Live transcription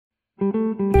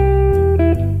Welcome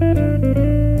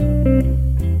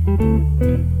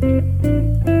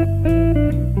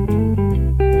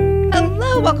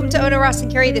to Ona, Ross,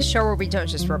 and Carrie, the show where we don't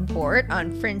just report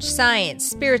on fringe science,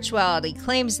 spirituality,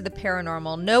 claims of the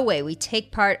paranormal. No way, we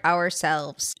take part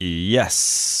ourselves.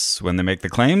 Yes. When they make the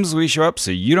claims, we show up so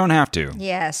you don't have to.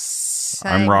 Yes.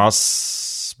 I'm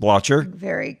Ross Blotcher.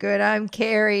 Very good. I'm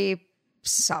Carrie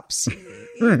Sopsy.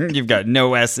 You've got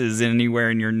no S's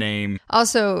anywhere in your name.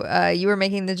 Also, you were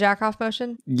making the jack-off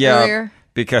motion Yeah, earlier?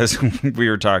 because we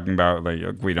were talking about, like,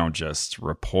 we don't just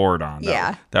report on that.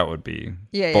 Yeah. That would be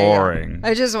boring. Yeah.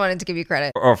 I just wanted to give you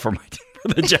credit. Oh, for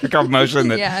the jack-off motion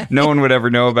that Yeah. no one would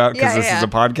ever know about because this is a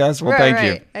podcast? Well, thank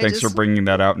you. Thanks for bringing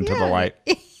that out into the light.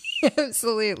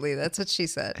 Absolutely. That's what she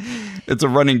said. It's a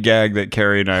running gag that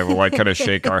Carrie and I will kind of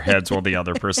shake our heads while the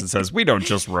other person says, we don't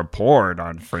just report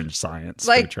on fringe science.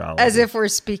 Like, spirituality. as if we're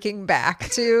speaking back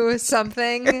to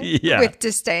something with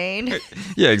disdain.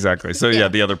 Yeah, exactly. So,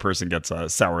 the other person gets a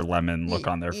sour lemon look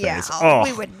on their face. Oh,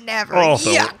 we would never.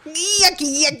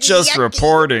 Yucky. Just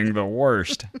reporting the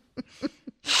worst.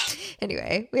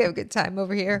 Anyway, we have a good time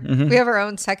over here. Mm-hmm. We have our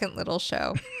own second little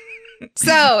show.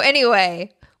 So,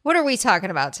 anyway, what are we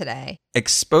talking about today?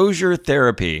 Exposure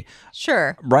therapy.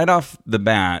 Sure. Right off the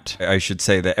bat, I should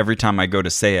say that every time I go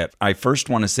to say it, I first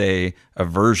want to say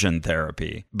aversion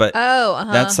therapy. But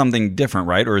that's something different,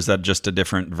 right? Or is that just a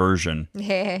different version?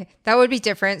 That would be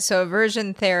different. So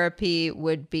aversion therapy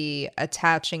would be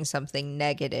attaching something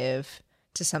negative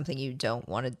to something you don't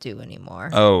want to do anymore.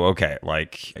 Oh, okay.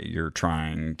 Like you're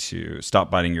trying to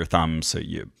stop biting your thumbs, so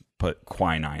you put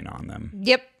quinine on them.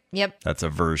 Yep. That's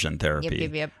aversion therapy.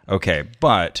 Yep. Okay,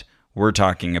 but we're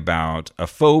talking about a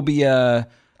phobia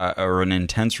or an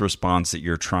intense response that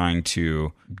you're trying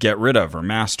to get rid of or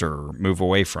master or move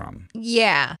away from.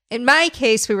 Yeah. In my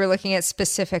case, we were looking at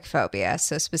specific phobia.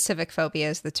 So specific phobia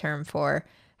is the term for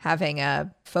having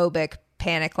a phobic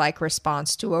panic-like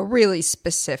response to a really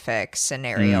specific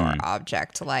scenario or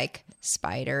object, like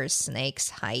spiders, snakes,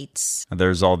 heights.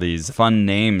 There's all these fun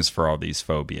names for all these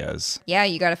phobias. Yeah,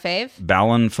 you got a fave?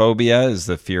 Balanophobia is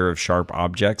the fear of sharp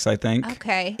objects, I think.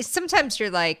 Okay. Sometimes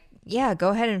you're like, yeah, go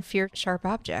ahead and fear sharp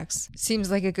objects. Seems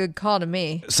like a good call to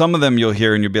me. Some of them you'll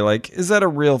hear and you'll be like, is that a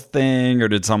real thing? Or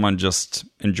did someone just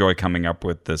enjoy coming up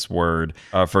with this word?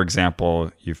 For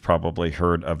example, you've probably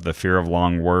heard of the fear of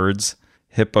long words.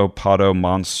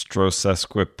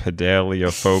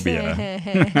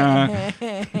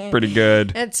 Hippopotomonstrosesquipedaliophobia. Pretty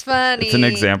good. It's funny. It's an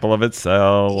example of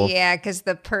itself. Yeah, because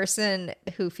the person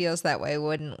who feels that way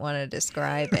wouldn't want to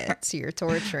describe it, so you're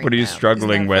torturing What are you them.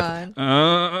 struggling with?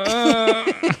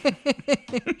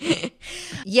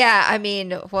 Yeah, I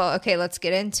mean, well, okay, let's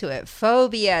get into it.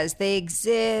 Phobias, they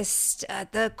exist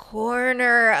at the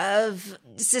corner of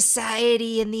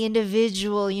society and the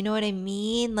individual. You know what I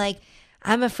mean? Like,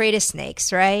 I'm afraid of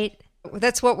snakes, right?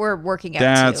 That's what we're working up to.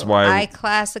 That's why I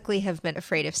classically have been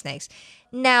afraid of snakes.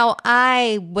 Now,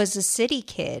 I was a city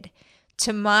kid.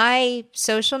 To my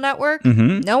social network,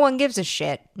 no one gives a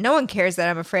shit. No one cares that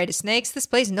I'm afraid of snakes. This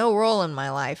plays no role in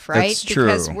my life, right? That's true.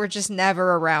 Because we're just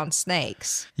never around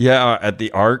snakes. Yeah, at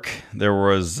the Ark, there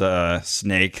was a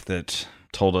snake that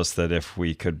told us that if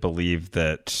we could believe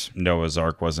that Noah's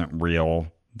Ark wasn't real,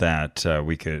 that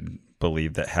we could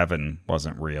believe that heaven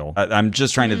wasn't real. I'm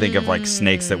just trying to think of like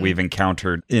snakes that we've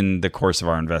encountered in the course of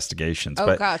our investigations. Oh,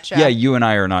 but gotcha. Yeah, you and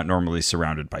I are not normally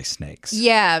surrounded by snakes.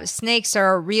 Yeah, snakes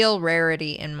are a real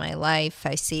rarity in my life.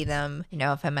 I see them,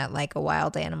 if I'm at like a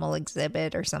wild animal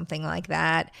exhibit or something like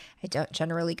that. I don't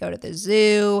generally go to the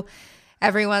zoo.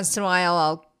 Every once in a while,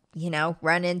 I'll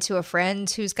run into a friend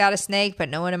who's got a snake, but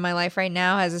no one in my life right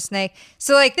now has a snake.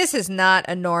 So like, this is not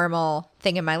a normal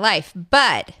thing in my life,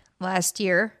 but last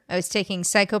year, I was taking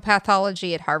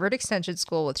psychopathology at Harvard Extension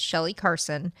School with Shelley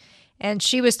Carson, and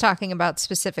she was talking about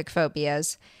specific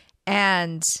phobias,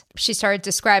 and she started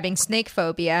describing snake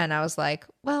phobia, and I was like,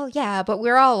 well, yeah, but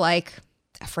we're all, like,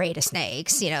 afraid of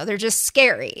snakes. They're just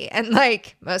scary. And,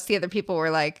 like, most of the other people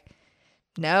were like,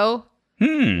 no,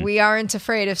 we aren't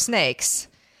afraid of snakes.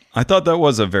 I thought that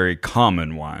was a very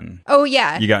common one. Oh,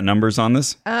 yeah. You got numbers on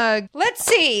this? Let's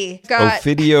see. Got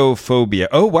Ophidiophobia.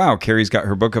 Oh, wow. Carrie's got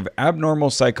her book of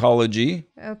abnormal psychology.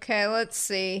 Okay, let's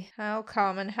see. How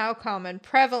common?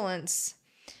 Prevalence.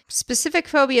 Specific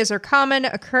phobias are common,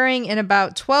 occurring in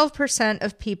about 12%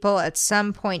 of people at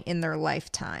some point in their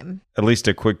lifetime. At least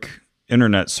a quick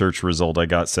internet search result I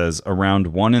got says around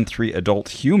 1 in 3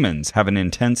 adult humans have an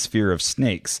intense fear of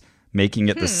snakes, making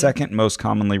it the second most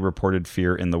commonly reported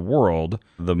fear in the world,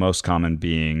 the most common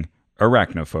being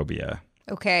arachnophobia.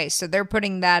 Okay, so they're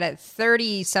putting that at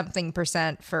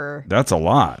 30-something% for... That's a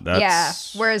lot.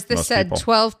 That's whereas this said people.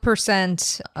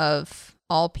 12% of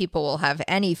all people will have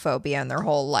any phobia in their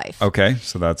whole life. Okay,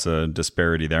 so that's a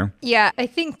disparity there. Yeah, I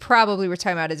think probably we're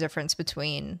talking about a difference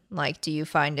between, like, do you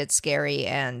find it scary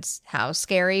and how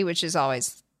scary, which is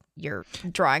always... you're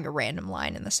drawing a random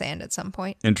line in the sand at some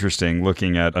point. Interesting.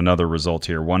 Looking at another result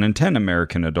here, 1 in 10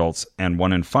 American adults and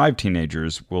 1 in 5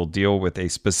 teenagers will deal with a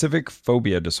specific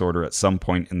phobia disorder at some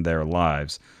point in their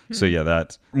lives. So yeah,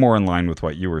 that's more in line with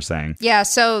what you were saying. Yeah,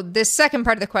 so this second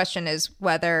part of the question is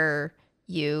whether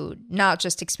you not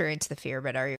just experience the fear,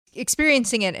 but are you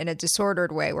experiencing it in a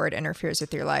disordered way where it interferes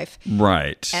with your life?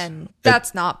 Right. And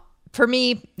that's not... For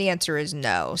me, the answer is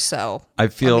no. So I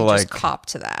feel let me like just cop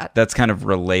to that. That's kind of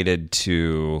related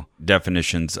to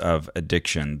definitions of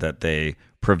addiction, that they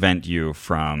prevent you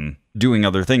from doing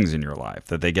other things in your life,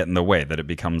 that they get in the way, that it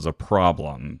becomes a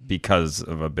problem because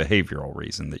of a behavioral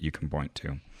reason that you can point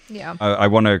to. Yeah. I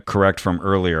want to correct from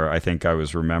earlier. I think I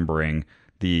was remembering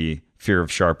the fear of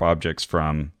sharp objects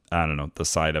from, I don't know, the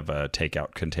side of a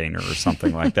takeout container or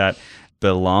something like that.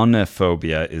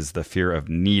 Belanophobia is the fear of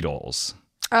needles.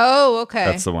 Oh, okay.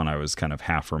 That's the one I was kind of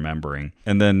half remembering.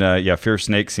 And then, fear of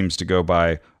snakes seems to go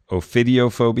by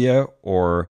ophidiophobia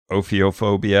or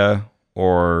ophiophobia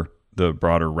or the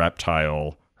broader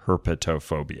reptile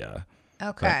herpetophobia.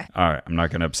 Okay. But, all right, I'm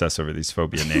not going to obsess over these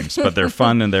phobia names, but they're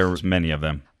fun and there's many of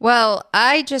them. Well,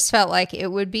 I just felt like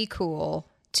it would be cool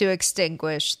to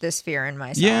extinguish this fear in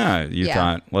myself. Yeah, you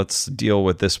thought, let's deal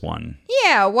with this one.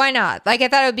 Yeah, why not? Like, I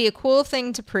thought it would be a cool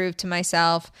thing to prove to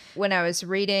myself. When I was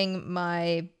reading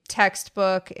my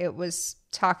textbook, it was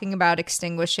talking about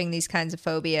extinguishing these kinds of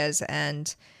phobias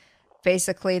and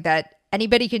basically that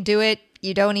anybody can do it.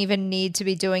 You don't even need to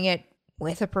be doing it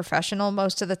with a professional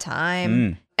most of the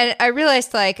time. And I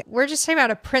realized, like, we're just talking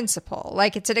about a principle.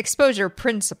 Like, it's an exposure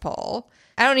principle.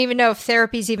 I don't even know if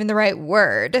therapy is even the right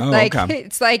word. Okay.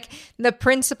 It's like the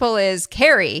principle is,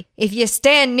 Carrie, if you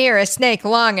stand near a snake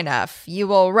long enough, you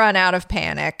will run out of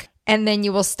panic. And then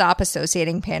you will stop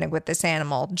associating panic with this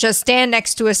animal. Just stand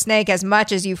next to a snake as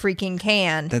much as you freaking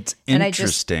can. That's and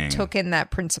interesting. I just took in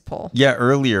that principle. Yeah,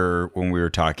 earlier when we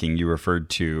were talking, you referred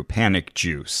to panic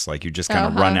juice. Like you just kind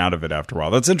of run out of it after a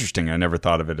while. That's interesting. I never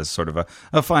thought of it as sort of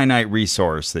a finite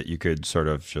resource that you could sort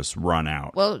of just run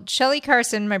out. Well, Shelley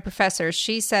Carson, my professor,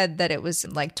 she said that it was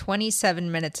like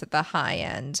 27 minutes at the high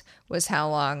end was how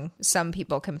long some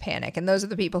people can panic. And those are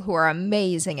the people who are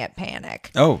amazing at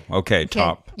panic. Oh, okay.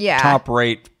 Top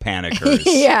rate panickers.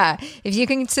 Yeah. If you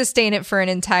can sustain it for an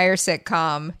entire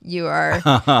sitcom, you are.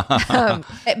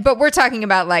 But we're talking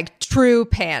about like true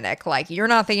panic. Like you're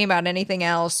not thinking about anything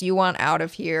else. You want out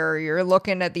of here. You're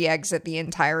looking at the exit the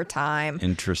entire time.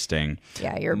 Interesting.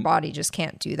 Yeah. Your body just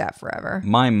can't do that forever.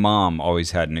 My mom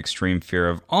always had an extreme fear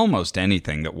of almost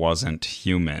anything that wasn't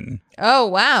human. Oh,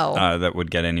 wow. That would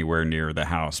get anywhere near the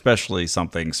house, especially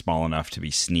something small enough to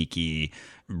be sneaky.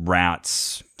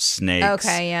 Rats, snakes,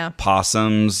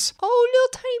 possums. Oh,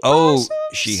 little tiny possums.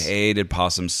 Oh, she hated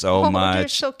possums so much. They're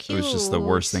so cute. It was just the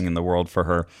worst thing in the world for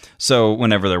her. So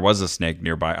whenever there was a snake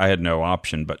nearby, I had no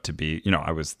option but to be,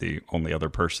 I was the only other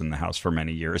person in the house for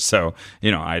many years. So,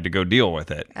 I had to go deal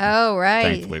with it. Oh, right.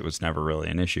 Thankfully, it was never really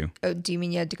an issue. Oh, do you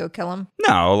mean you had to go kill him?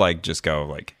 No, just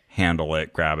go, handle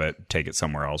it, grab it, take it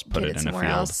somewhere else, put it in a field.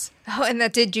 Else. Oh, and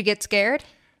did you get scared?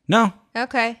 No.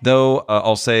 Okay. Though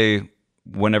I'll say,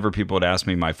 whenever people would ask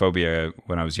me my phobia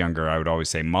when I was younger, I would always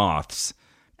say moths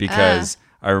because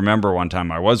I remember one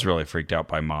time I was really freaked out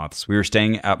by moths. We were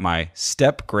staying at my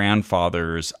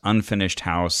step-grandfather's unfinished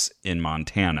house in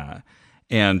Montana,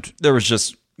 and there was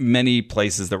just many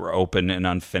places that were open and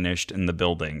unfinished in the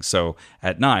building. So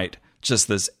at night, just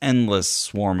this endless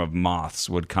swarm of moths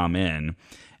would come in.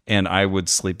 And I would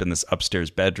sleep in this upstairs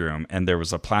bedroom, and there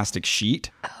was a plastic sheet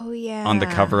on the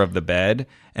cover of the bed,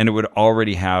 and it would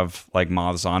already have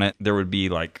moths on it. There would be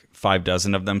 5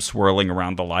 dozen of them swirling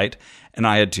around the light, and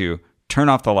I had to turn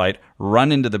off the light,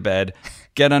 run into the bed,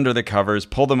 get under the covers,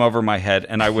 pull them over my head,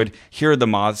 and I would hear the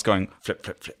moths going flip,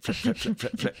 flip, flip, flip, flip, flip,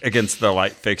 flip, flip against the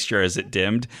light fixture as it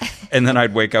dimmed. And then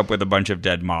I'd wake up with a bunch of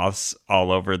dead moths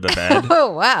all over the bed.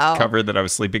 Oh, wow. Cover that I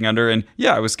was sleeping under. And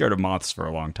yeah, I was scared of moths for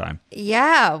a long time.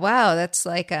 Yeah, wow. That's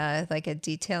like a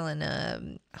detail in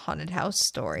a haunted house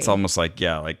story. It's almost like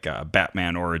a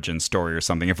Batman origin story or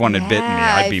something. If one had bitten me,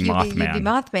 I'd be Mothman. You'd be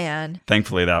Mothman.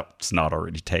 Thankfully, that's not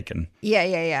already taken.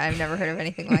 Yeah. I've never heard of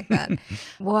anything like that.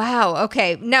 Wow. Okay.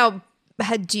 Now,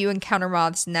 do you encounter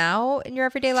moths now in your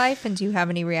everyday life, and do you have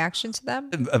any reaction to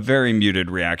them? A very muted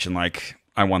reaction.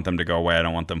 I want them to go away. I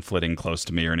don't want them flitting close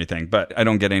to me or anything. But I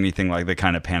don't get anything like the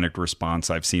kind of panicked response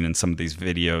I've seen in some of these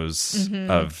videos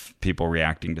of people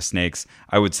reacting to snakes.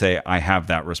 I would say I have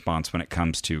that response when it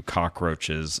comes to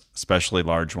cockroaches, especially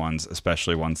large ones,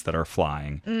 especially ones that are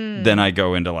flying. Then I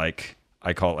go into like,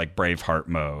 I call it like Braveheart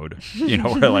mode,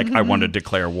 where like I want to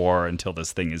declare war until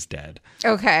this thing is dead.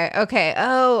 Okay.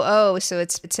 Oh, so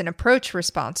it's an approach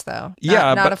response though.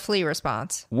 Not a flee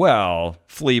response. Well,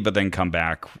 flee, but then come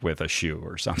back with a shoe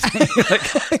or something.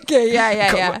 Okay,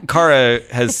 yeah. Cara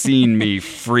has seen me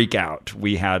freak out.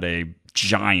 We had a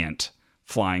giant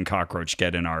flying cockroach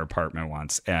get in our apartment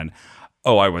once, and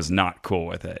I was not cool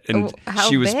with it. And how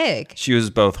big? She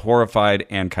was both horrified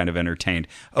and kind of entertained.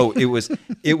 It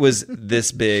was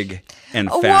this big and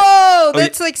fat. Whoa,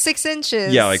 that's like 6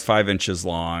 inches. Yeah, like 5 inches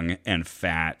long and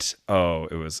fat.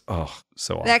 It was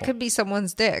so awful. That could be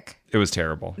someone's dick. It was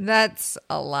terrible. That's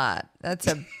a lot. That's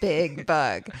a big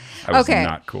bug. I was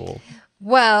not cool.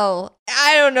 Well,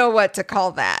 I don't know what to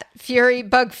call that.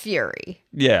 Bug fury.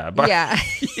 Yeah. Yeah.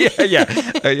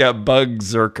 Yeah, bug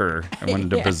zerker. I went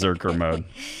into berserker mode.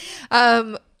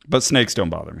 But snakes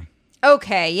don't bother me.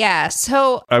 Okay, yeah.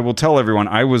 So I will tell everyone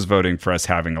I was voting for us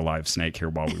having a live snake here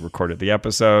while we recorded the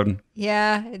episode.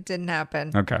 Yeah, it didn't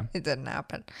happen. Okay. It didn't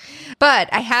happen. But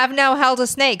I have now held a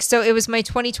snake. So it was my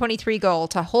 2023 goal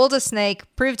to hold a snake,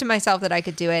 prove to myself that I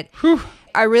could do it. Whew.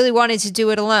 I really wanted to do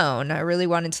it alone. I really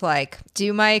wanted to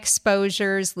do my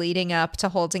exposures leading up to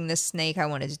holding this snake. I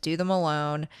wanted to do them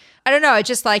alone. I don't know. I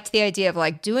just liked the idea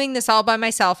of doing this all by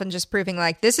myself and just proving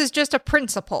this is just a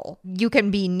principle. You can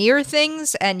be near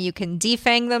things and you can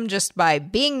defang them just by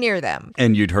being near them.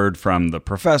 And you'd heard from the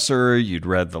professor, you'd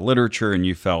read the literature, and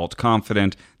you felt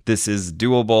confident. This is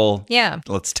doable. Yeah.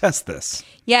 Let's test this.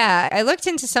 Yeah. I looked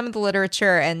into some of the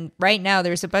literature, and right now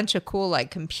there's a bunch of cool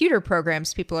computer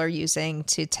programs people are using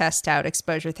to test out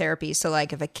exposure therapy. So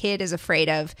if a kid is afraid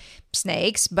of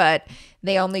snakes, but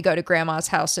they only go to grandma's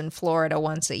house in Florida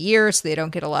once a year, so they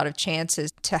don't get a lot of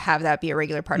chances to have that be a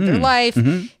regular part of their life.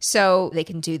 Mm-hmm. So they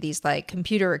can do these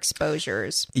computer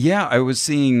exposures. Yeah, I was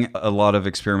seeing a lot of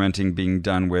experimenting being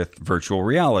done with virtual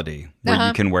reality, where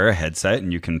you can wear a headset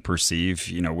and you can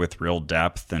perceive, with real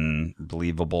depth and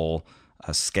believable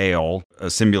scale, a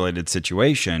simulated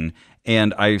situation.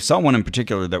 And I saw one in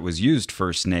particular that was used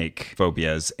for snake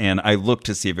phobias, and I looked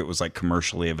to see if it was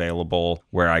commercially available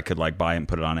where I could buy and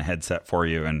put it on a headset for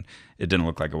you, and it didn't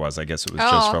look like it was. I guess it was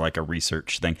just for a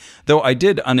research thing. Though I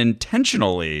did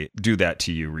unintentionally do that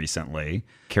to you recently.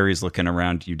 Carrie's looking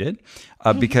around. You did?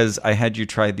 Because I had you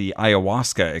try the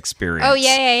ayahuasca experience. Oh,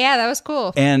 yeah. That was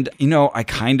cool. And, I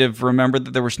kind of remembered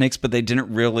that there were snakes, but they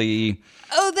didn't really...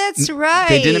 Oh, that's right.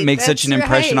 They didn't make such an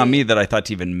impression on me that I thought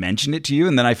to even mention it to you.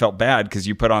 And then I felt bad because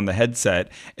you put on the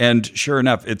headset. And sure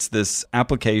enough, it's this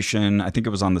application. I think it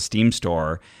was on the Steam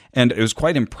store. And it was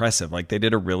quite impressive. They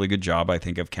did a really good job, I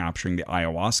think, of capturing the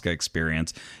ayahuasca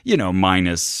experience,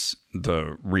 minus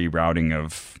the rerouting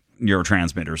of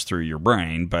neurotransmitters through your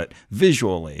brain, but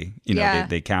visually,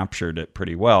 they captured it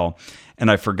pretty well.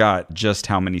 And I forgot just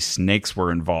how many snakes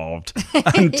were involved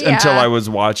until I was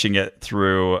watching it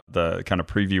through the kind of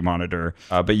preview monitor.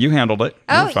 But you handled it.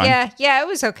 Yeah, it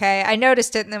was okay. I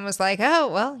noticed it and then was like, oh,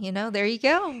 well, there you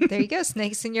go. There you go.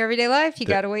 Snakes in your everyday life. You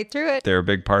got to wade through it. They're a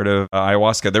big part of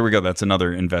ayahuasca. There we go. That's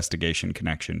another investigation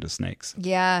connection to snakes.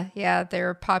 Yeah.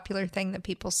 They're a popular thing that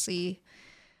people see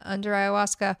under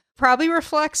ayahuasca. Probably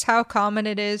reflects how common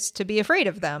it is to be afraid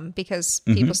of them because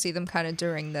people see them kind of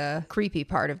during the creepy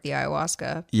part of the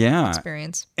ayahuasca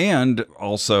experience. And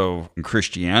also in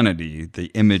Christianity, the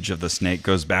image of the snake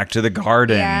goes back to the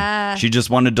garden. Yeah. She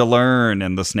just wanted to learn,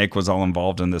 and the snake was all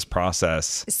involved in this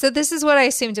process. So this is what I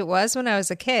assumed it was when I was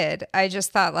a kid. I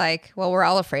just thought we're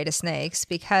all afraid of snakes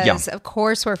because of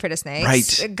course we're afraid of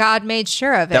snakes. Right. God made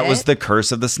sure of it. That was the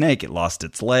curse of the snake. It lost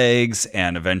its legs,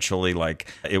 and eventually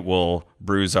it will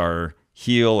bruise our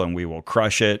heel and we will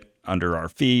crush it under our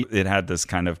feet. It had this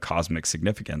kind of cosmic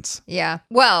significance. Yeah.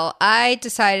 Well, I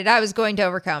decided I was going to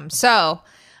overcome. So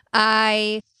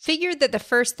I figured that the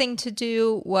first thing to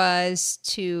do was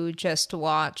to just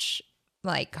watch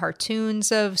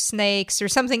cartoons of snakes or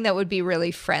something that would be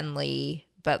really friendly,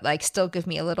 but still give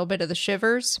me a little bit of the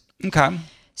shivers. Okay.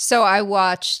 So I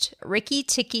watched Rikki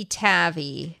Tikki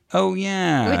Tavi. Oh,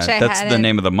 yeah. That's the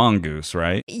name of the mongoose,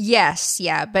 right? Yes,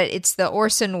 yeah. But it's the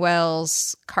Orson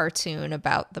Welles cartoon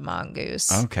about the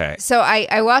mongoose. Okay. So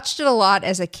I watched it a lot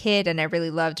as a kid, and I really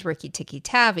loved Rikki Tikki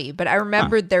Tavi. But I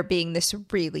remembered there being this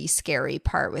really scary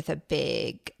part with a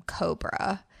big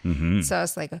cobra. Mm-hmm. So I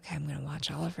was like, okay, I'm going to watch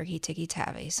all of Rikki Tikki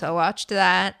Tavi. So I watched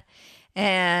that.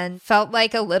 and felt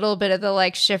like a little bit of the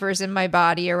like shivers in my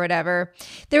body or whatever.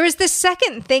 There was this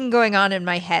second thing going on in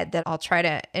my head that I'll try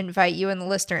to invite you and the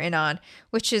listener in on,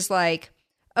 which is like,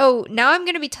 oh, now I'm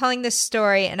going to be telling this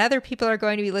story and other people are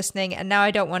going to be listening, and now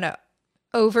I don't want to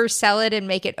oversell it and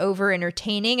make it over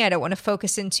entertaining. I don't want to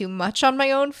focus in too much on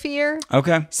my own fear.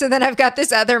 Okay. So then I've got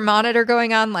this other monitor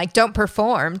going on, like, don't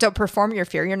perform your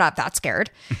fear. You're not that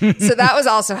scared. So that was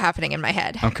also happening in my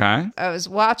head. Okay. I was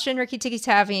watching Ricky Tikki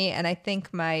Tavi, and I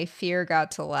think my fear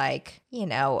got to like,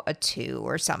 a 2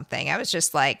 or something. I was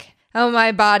just like, oh,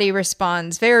 my body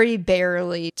responds very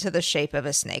barely to the shape of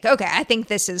a snake. Okay, I think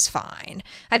this is fine.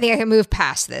 I think I can move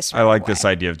past this. I like this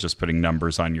idea of just putting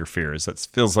numbers on your fears. That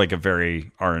feels like a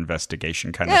very our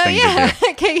investigation kind of thing to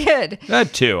do. Okay, good. A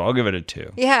 2. I'll give it a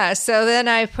 2. Yeah, so then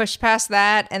I pushed past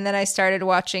that, and then I started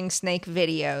watching snake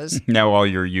videos. Now all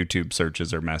your YouTube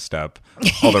searches are messed up.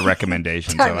 All the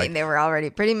recommendations are like... they were already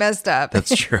pretty messed up.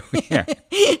 That's true, yeah.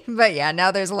 But yeah,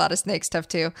 now there's a lot of snake stuff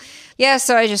too. Yeah,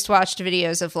 so I just watched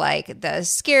videos of like the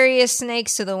scariest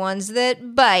snakes are the ones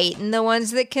that bite and the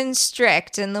ones that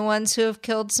constrict and the ones who have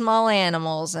killed small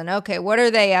animals. And okay, what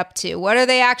are they up to? What are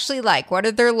they actually like? What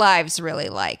are their lives really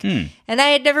like? And I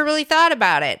had never really thought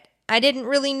about it. I didn't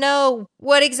really know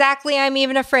what exactly I'm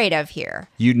even afraid of here.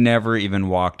 You never even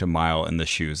walked a mile in the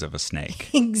shoes of a snake.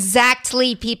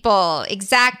 Exactly, people.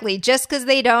 Exactly. Just because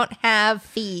they don't have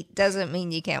feet doesn't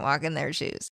mean you can't walk in their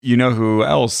shoes. You know who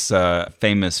else,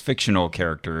 famous fictional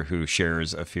character who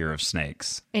shares a fear of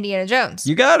snakes? Indiana Jones.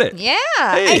 You got it. Yeah.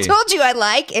 Hey. I told you I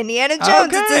like Indiana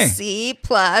Jones. Okay. It's a C+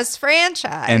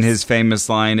 franchise. And his famous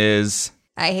line is...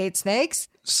 I hate snakes.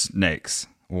 Snakes.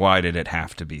 Why did it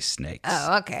have to be snakes?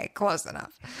 Oh, okay. Close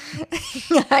enough.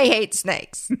 I hate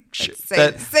snakes. Same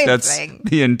That's thing.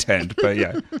 the intent, but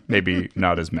yeah, maybe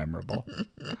not as memorable.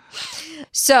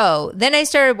 So then I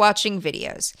started watching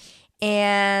videos,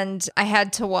 and I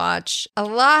had to watch a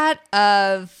lot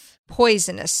of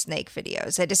poisonous snake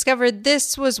videos. I discovered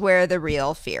this was where the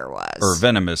real fear was. Or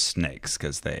venomous snakes,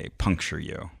 because they puncture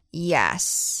you.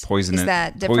 Yes. Poisonous, is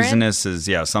that different? Poisonous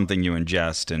is, something you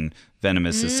ingest, and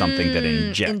venomous is something that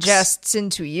injects. Ingests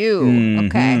into you.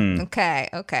 Mm-hmm.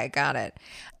 Okay, got it.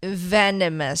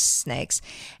 Venomous snakes.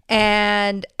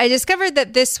 And I discovered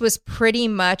that this was pretty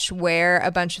much where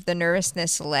a bunch of the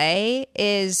nervousness lay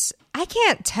is... I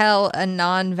can't tell a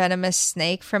non-venomous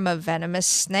snake from a venomous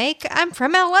snake. I'm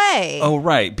from LA. Oh,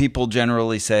 right. People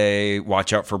generally say,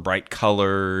 watch out for bright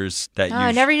colors.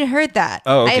 I never even heard that.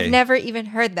 Oh, okay. I've never even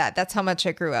heard that. That's how much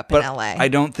I grew up in LA. I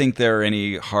don't think there are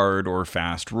any hard or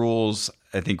fast rules.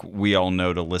 I think we all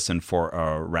know to listen for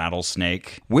a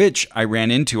rattlesnake, which I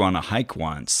ran into on a hike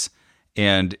once.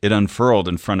 And it unfurled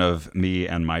in front of me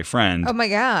and my friend. Oh, my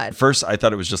God. First, I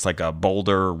thought it was just like a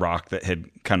boulder rock that had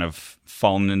kind of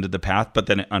fallen into the path, but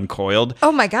then it uncoiled.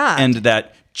 Oh, my God. And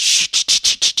that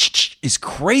is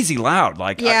crazy loud.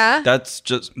 Like, yeah.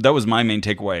 That was my main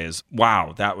takeaway is,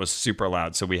 wow, that was super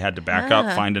loud. So we had to back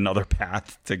up, find another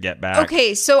path to get back.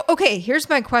 Okay, here's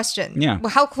my question. Yeah.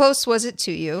 Well, how close was it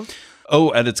to you?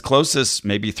 Oh, at its closest,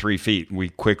 maybe 3 feet. We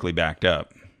quickly backed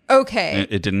up. Okay.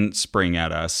 It didn't spring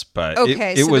at us, but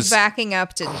it was the backing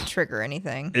up didn't trigger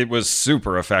anything. It was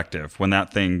super effective. When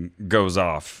that thing goes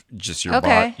off, just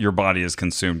your body is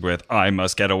consumed with, I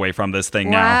must get away from this thing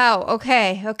now. Wow.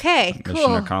 Okay. Cool.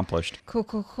 Mission accomplished.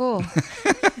 Cool.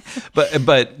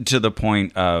 But to the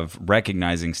point of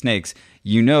recognizing snakes,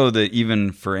 you know that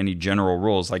even for any general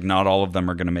rules, like not all of them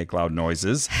are going to make loud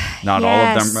noises. Not all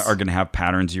of them are going to have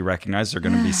patterns you recognize. There are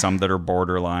going to be some that are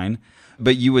borderline.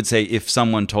 But you would say if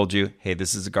someone told you, hey,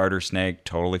 this is a garter snake,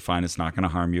 totally fine. It's not going to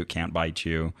harm you. It can't bite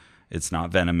you. It's not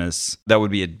venomous. That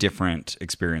would be a different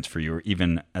experience for you, or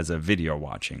even as a video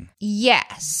watching.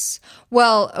 Yes.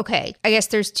 Well, okay. I guess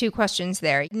there's 2 questions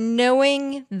there.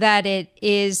 Knowing that it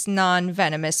is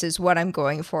non-venomous is what I'm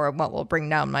going for and what will bring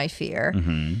down my fear.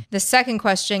 Mm-hmm. The second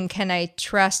question, can I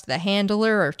trust the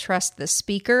handler or trust the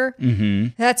speaker? Mm-hmm.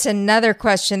 That's another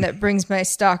question that brings my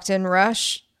Stockton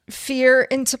Rush fear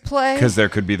into play. Because there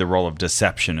could be the role of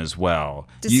deception as well.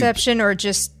 Deception or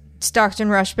just Stockton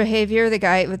Rush behavior, the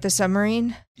guy with the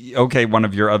submarine. Okay, one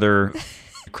of your other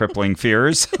crippling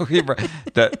fears.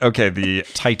 The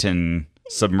Titan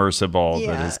submersible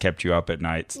that has kept you up at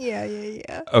nights. Yeah.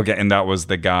 Okay, and that was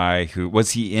the guy who,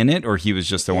 was he in it or he was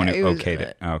just the one who okayed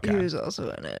it? Okay. He was also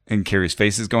in it. And Carrie's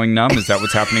face is going numb? Is that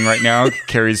what's happening right now?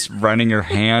 Carrie's running her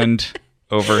hand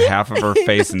over half of her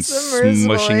face and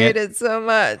smushing it. I hate it so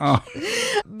much. Oh.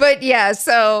 But yeah,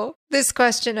 so this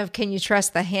question of can you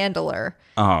trust the handler?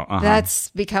 That's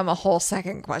become a whole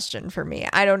second question for me.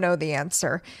 I don't know the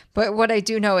answer. But what I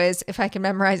do know is if I can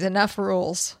memorize enough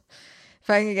rules, if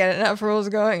I can get enough rules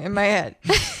going in my head,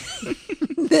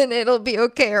 then it'll be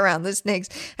okay around the snakes.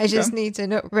 I just need to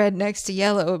know red next to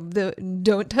yellow.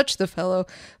 Don't touch the fellow.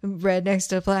 Red next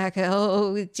to black.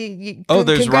 Oh,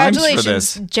 there's rhymes for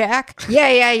this. Jack.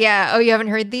 Yeah. Oh, you haven't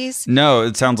heard these? No,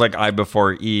 it sounds like I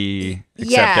before E,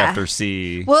 except after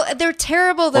C. Well, they're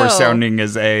terrible, though. Or sounding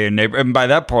as A and neighbor. And by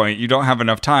that point, you don't have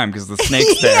enough time because the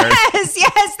snake's there.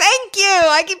 Yes, thank you.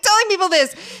 I keep telling people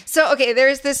this. So, okay,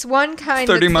 there's this one kind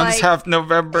 30 months, half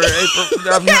November, April.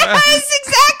 Yes,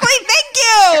 exactly. Thank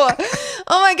you.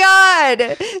 Oh my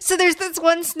God. So there's this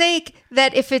one snake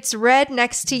that if it's red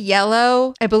next to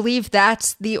yellow, I believe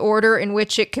that's the order in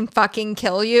which it can fucking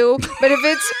kill you. But if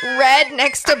it's red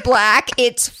next to black,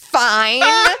 it's fine.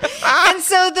 And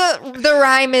so the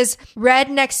rhyme is red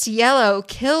next to yellow,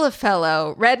 kill a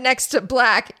fellow. Red next to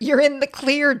black, you're in the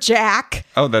clear, Jack.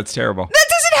 Oh, that's terrible. That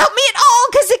doesn't help me at all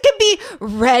because it could be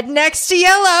red next to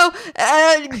yellow.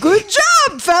 Good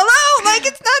job, fellow. Like,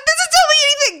 it's not, this doesn't tell me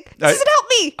anything. This doesn't help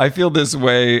me. I feel this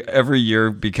way every year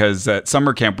because at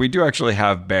summer camp, we do actually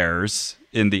have bears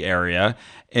in the area.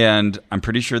 And I'm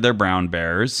pretty sure they're brown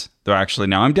bears. Though actually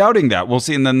now I'm doubting that. We'll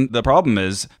see. And then the problem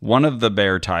is one of the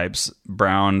bear types,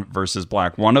 brown versus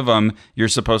black, one of them, you're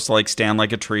supposed to like stand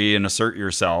like a tree and assert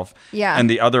yourself. Yeah. And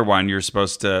the other one, you're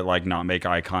supposed to like not make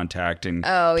eye contact and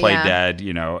play dead,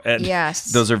 you know. And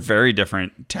yes. Those are very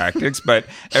different tactics. But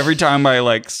every time I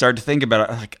like start to think about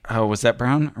it, I'm like, oh, was that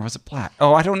brown or was it black?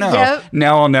 Oh, I don't know. Yep.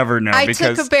 Now I'll never know. I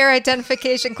took a bear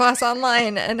identification class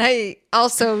online, and I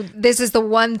also, this is the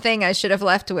one thing I should have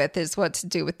left with is what to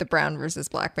do with the brown versus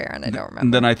black bear, and I don't remember.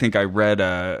 And then I think I read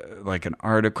like an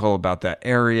article about that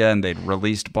area, and they'd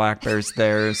released black bears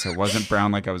there, so it wasn't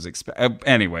brown like I was expecting.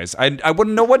 Anyways, I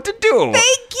wouldn't know what to do.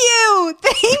 Thank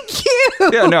you.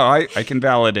 Yeah, no, I can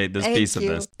validate this piece of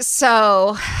this.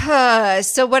 So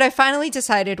what I finally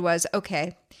decided was,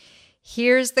 okay,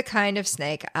 here's the kind of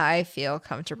snake I feel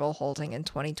comfortable holding in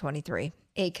 2023.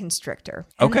 A constrictor.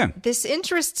 And okay. This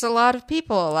interests a lot of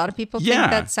people. A lot of people think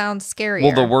that sounds scary.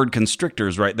 Well, the word constrictor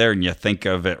is right there, and you think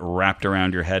of it wrapped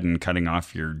around your head and cutting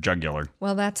off your jugular.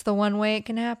 Well, that's the one way it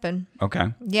can happen. Okay.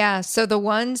 Yeah. So the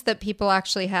ones that people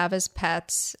actually have as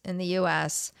pets in the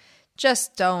U.S.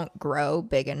 just don't grow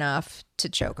big enough to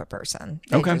choke a person.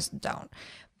 They just don't.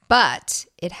 But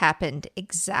it happened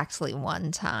exactly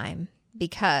one time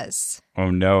because...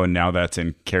 Oh, no. And now that's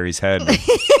in Carrie's head.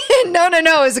 No.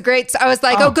 It was a great... I was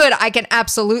like, oh, good. I can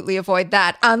absolutely avoid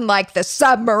that. Unlike the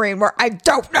submarine where I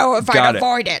don't know if I'd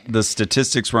avoid it. The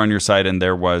statistics were on your side and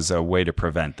there was a way to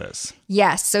prevent this.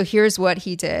 Yes. So here's what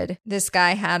he did. This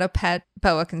guy had a pet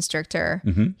boa constrictor.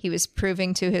 Mm-hmm. He was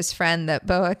proving to his friend that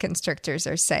boa constrictors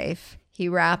are safe. He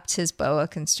wrapped his boa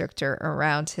constrictor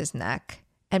around his neck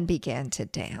and began to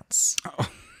dance.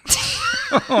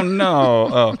 Oh, no.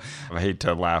 Oh, I hate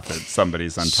to laugh at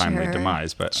somebody's untimely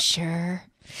demise, but... Sure.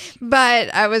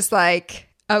 But I was like,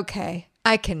 okay,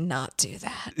 I cannot do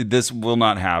that. This will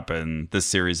not happen, this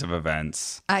series of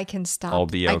events. I can stop. I'll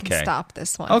be okay. I can stop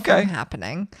this one from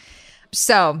happening.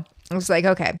 So I was like,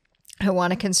 okay, I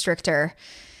want a constrictor.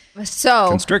 So...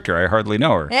 Constrictor, I hardly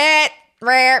know her.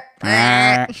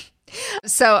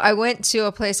 So I went to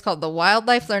a place called the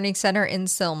Wildlife Learning Center in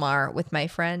Sylmar with my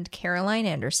friend Caroline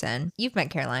Anderson. You've met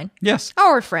Caroline. Yes.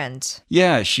 Our friend.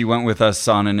 Yeah, she went with us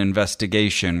on an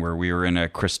investigation where we were in a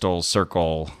crystal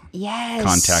circle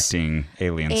contacting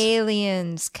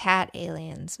aliens. Cat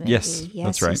aliens. Maybe. Yes,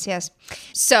 that's right. Yes.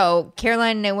 So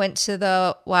Caroline and I went to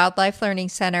the Wildlife Learning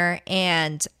Center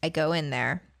and I go in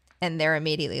there and they're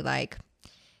immediately like,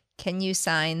 can you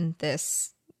sign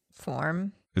this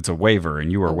form? It's a waiver,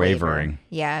 and you were wavering.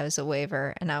 Yeah, it was a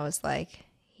waiver. And I was like,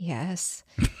 yes.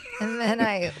 And then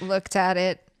I looked at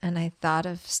it, and I thought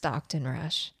of Stockton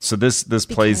Rush. So this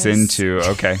plays into,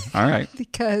 okay, all right.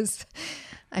 Because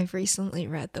I've recently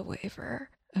read the waiver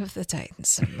of the Titan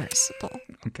Submersible.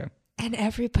 Okay. And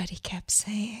everybody kept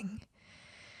saying,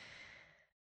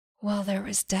 well, there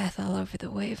was death all over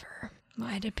the waiver.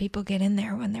 Why did people get in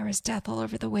there when there was death all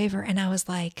over the waiver? And I was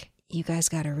like, you guys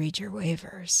got to read your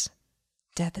waivers.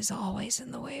 Death is always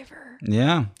in the waiver.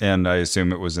 Yeah, and I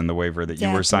assume it was in the waiver that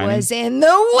you were signing? Death was in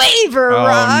the waiver,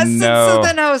 Ross. No. And so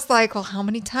then I was like, well, how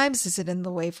many times is it in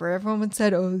the waiver? Everyone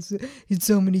said, oh, it's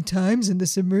so many times in the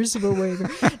submersible waiver.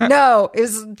 No, it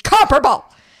was comparable.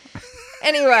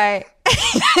 Anyway,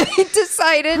 I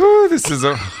decided. Ooh, this is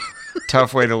a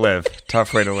tough way to live.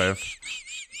 Tough way to live.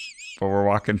 But we're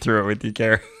walking through it with you,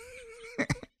 Carrie.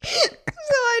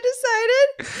 So I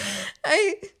decided,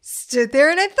 I stood there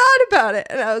and I thought about it.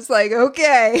 And I was like,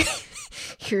 okay,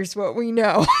 here's what we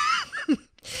know.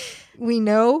 We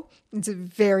know it's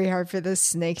very hard for this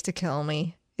snake to kill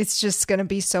me. It's just going to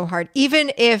be so hard.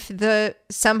 Even if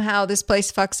somehow this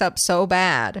place fucks up so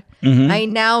bad, I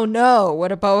now know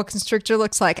what a boa constrictor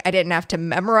looks like. I didn't have to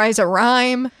memorize a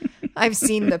rhyme. I've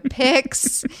seen the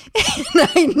pics, and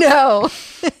I know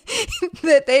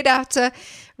that they'd have to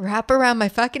wrap around my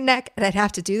fucking neck, and I'd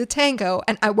have to do the tango,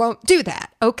 and I won't do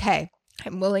that. Okay.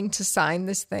 I'm willing to sign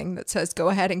this thing that says, go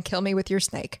ahead and kill me with your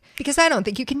snake, because I don't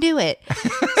think you can do it.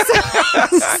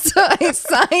 So I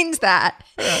signed that.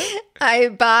 I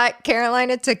bought Caroline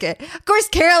a ticket. Of course,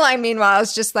 Caroline, meanwhile,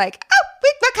 was just like, oh,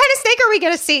 wait, what kind of snake are we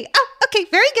going to see? Oh, okay,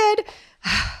 very good.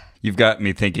 You've got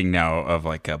me thinking now of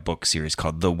like a book series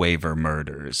called The Waiver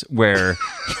Murders, where,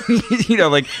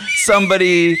 like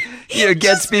somebody,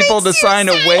 gets people to sign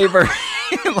a waiver.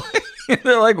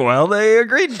 They're like, well, they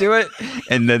agreed to it.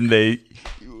 And then they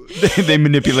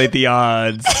manipulate the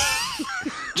odds.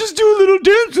 Just do a little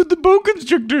dance with the boa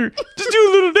constrictor. Just do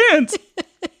a little dance.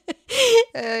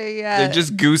 Yeah. They're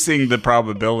just goosing the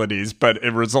probabilities, but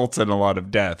it results in a lot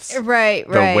of deaths. Right.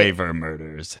 The waiver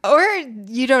murders. Or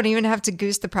you don't even have to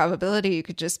goose the probability. You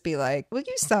could just be like, will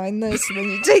you sign this? And then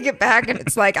you take it back and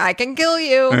it's like, I can kill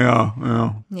you.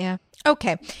 Yeah.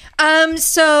 Okay.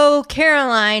 So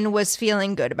Caroline was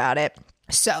feeling good about it.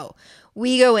 So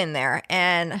we go in there,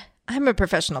 and I'm a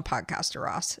professional podcaster,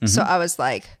 Ross. So I was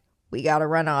like, we got to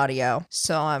run audio.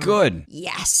 So I'm good.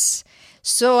 Yes.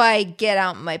 So I get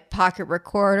out my pocket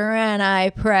recorder and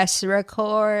I press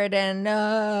record, and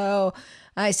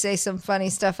I say some funny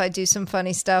stuff. I do some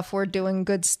funny stuff. We're doing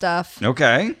good stuff.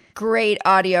 Okay. Great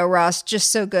audio, Ross.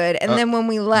 Just so good. And then when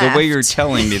we left. The way you're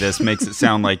telling me this makes it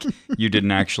sound like you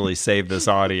didn't actually save this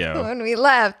audio. When we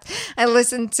left, I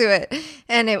listened to it,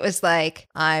 and it was like,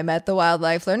 I'm at the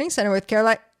Wildlife Learning Center with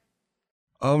Caroline.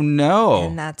 Oh, no.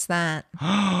 And that's that.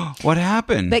 What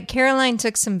happened? But Caroline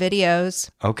took some videos.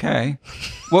 Okay.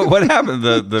 What happened?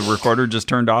 The recorder just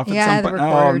turned off at some point? Yeah,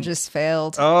 the recorder just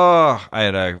failed. Oh, I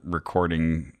had a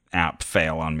recording app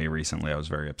fail on me recently. I was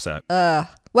very upset.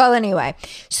 Well, anyway.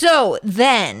 So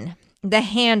then the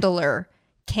handler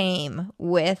came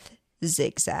with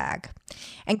Zigzag.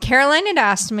 And Caroline had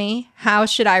asked me, how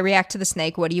should I react to the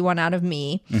snake? What do you want out of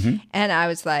me? And I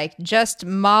was like, just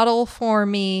model for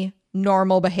me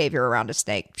normal behavior around a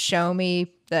snake. Show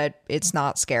me that it's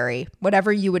not scary.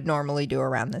 Whatever you would normally do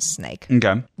around this snake.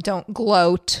 Okay. Don't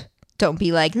gloat. Don't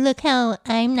be like, look how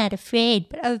I'm not afraid.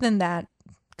 But other than that,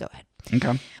 go ahead.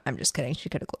 Okay. I'm just kidding. She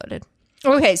could have gloated.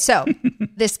 Okay, so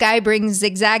this guy brings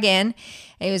Zigzag in.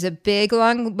 He was a big,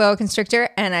 long boa constrictor,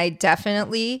 and I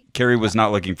definitely... Carrie was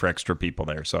not looking for extra people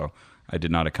there, so I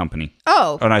did not accompany.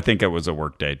 Oh. And I think it was a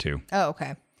work day, too. Oh,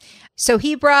 okay. So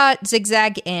he brought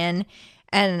Zigzag in,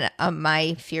 and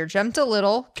my fear jumped a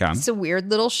little. Okay. It's a weird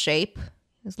little shape.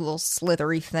 It's a little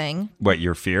slithery thing. What,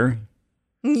 your fear?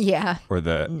 Yeah. Or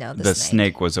the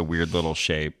snake was a weird little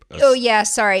shape. Oh, yeah.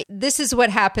 Sorry. This is what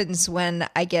happens when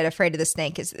I get afraid of the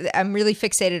snake. Is I'm really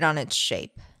fixated on its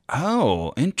shape.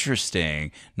 Oh,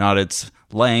 interesting. Not its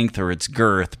length or its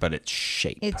girth, but its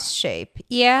shape. Its shape.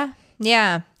 Yeah.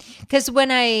 Yeah. Because when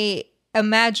I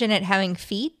imagine it having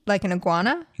feet, like an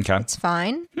iguana, it's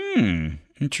fine.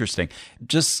 Interesting.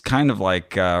 Just kind of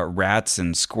like rats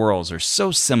and squirrels are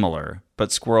so similar,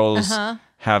 but squirrels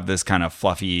have this kind of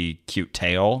fluffy, cute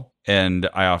tail. And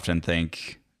I often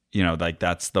think, like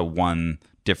that's the one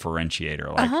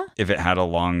differentiator. Like if it had a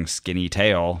long, skinny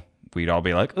tail, we'd all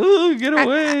be like, "Ooh, get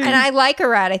away!" And I like a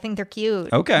rat. I think they're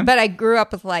cute. Okay. But I grew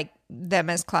up with like them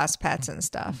as class pets and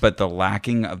stuff. But the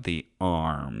lacking of the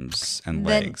arms and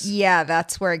legs. Yeah,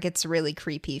 that's where it gets really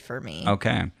creepy for me.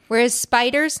 Okay. Whereas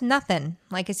spiders, nothing.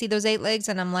 Like I see those 8 legs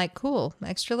and I'm like, cool,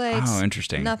 extra legs. Oh,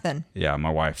 interesting. Nothing. Yeah,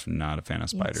 my wife, not a fan of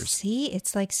spiders. See,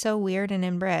 it's like so weird and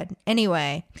inbred.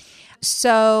 Anyway,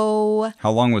 so...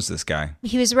 How long was this guy?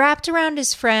 He was wrapped around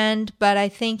his friend, but I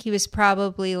think he was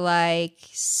probably like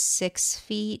 6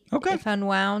 feet if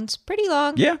unwound. Pretty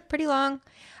long. Yeah. Pretty long.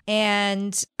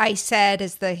 And I said,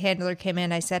 as the handler came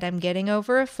in, I said, I'm getting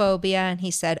over a phobia. And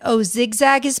he said, oh,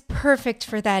 Zigzag is perfect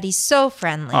for that. He's so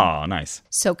friendly. Oh, nice.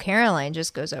 So Caroline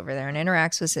just goes over there and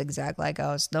interacts with Zigzag like,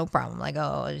 oh, it's no problem. Like,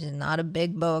 oh, he's not a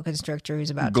big boa constrictor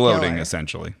who's about to kill her. Gloating,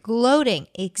 essentially. Gloating.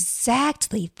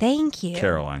 Exactly. Thank you.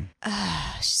 Caroline.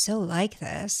 She's so like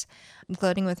this. I'm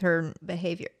gloating with her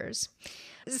behaviors.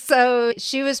 So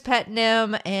she was petting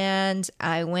him, and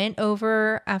I went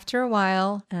over after a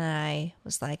while, and I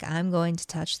was like, I'm going to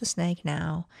touch the snake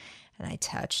now. And I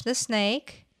touched the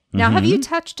snake. Now, have you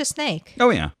touched a snake?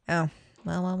 Oh, yeah. Oh,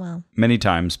 well. Many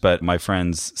times, but my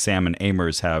friends Sam and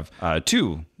Amers have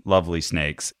 2 lovely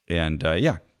snakes, and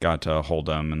got to hold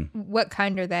them. And what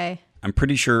kind are they? I'm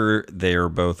pretty sure they're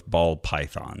both ball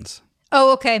pythons.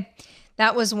 Oh, okay.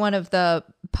 That was one of the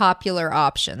popular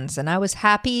options, and I was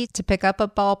happy to pick up a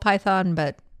ball python,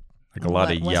 but Like a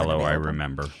lot of yellow, available. I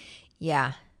remember.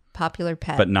 Yeah, popular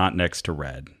pet. But not next to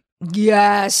red.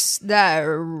 Yes, that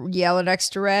yellow next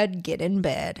to red, get in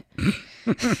bed.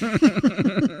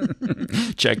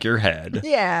 Check your head.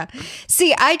 Yeah.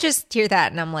 See, I just hear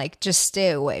that and I'm like, just stay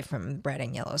away from red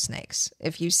and yellow snakes.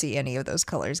 If you see any of those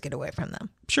colors, get away from them.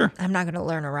 Sure. I'm not going to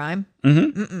learn a rhyme.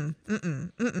 I'm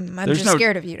There's just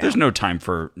scared of you now. There's no time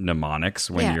for mnemonics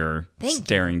when Yeah. you're Thank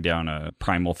staring down a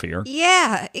primal fear.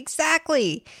 Yeah,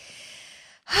 exactly.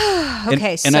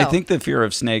 Okay, And I think the fear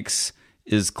of snakes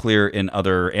is clear in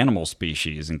other animal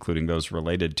species, including those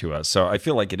related to us. So I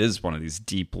feel like it is one of these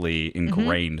deeply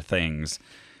ingrained things,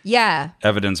 yeah.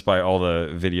 evidenced by all the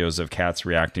videos of cats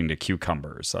reacting to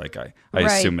cucumbers. Like I Right.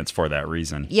 assume it's for that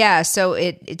reason. Yeah, so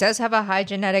it does have a high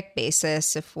genetic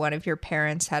basis. If one of your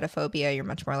parents had a phobia, you're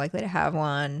much more likely to have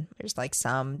one. There's like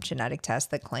some genetic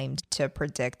test that claimed to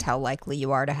predict how likely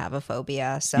you are to have a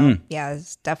phobia. So yeah,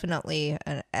 it's definitely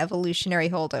an evolutionary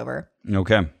holdover.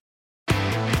 Okay.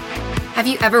 Have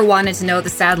you ever wanted to know the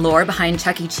sad lore behind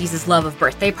Chuck E. Cheese's love of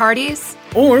birthday parties?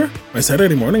 Or my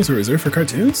Saturday mornings were reserved for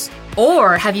cartoons?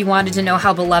 Or have you wanted to know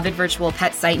how beloved virtual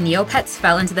pet site Neopets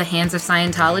fell into the hands of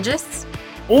Scientologists?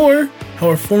 Or how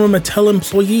a former Mattel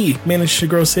employee managed to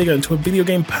grow Sega into a video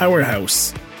game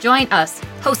powerhouse? Join us,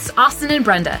 hosts Austin and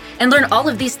Brenda, and learn all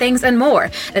of these things and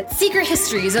more at Secret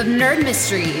Histories of Nerd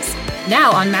Mysteries,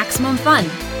 now on Maximum Fun.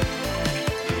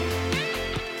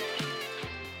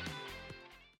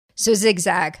 So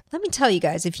zigzag. Let me tell you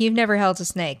guys, if you've never held a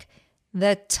snake,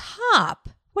 the top,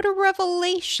 what a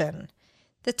revelation.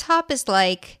 The top is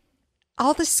like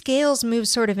all the scales move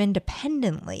sort of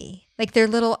independently. Like they're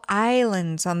little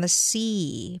islands on the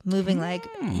sea, moving like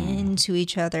into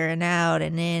each other and out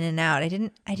and in and out. I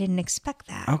didn't expect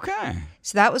that. Okay.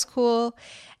 So that was cool.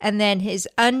 And then his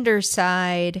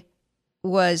underside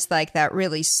was like that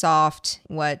really soft,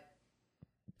 what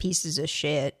pieces of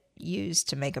shit used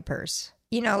to make a purse.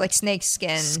 You know, like snake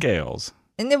skin. Scales.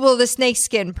 And then, well, the snake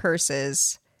skin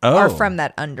purses are from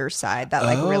that underside, that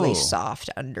like really soft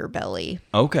underbelly.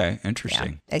 Okay. Yeah.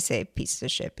 Interesting. I say pieces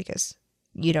of shit because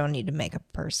you don't need to make a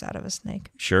purse out of a snake.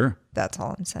 Sure. That's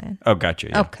all I'm saying. Oh, gotcha.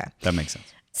 Yeah. Okay. That makes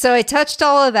sense. So I touched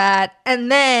all of that.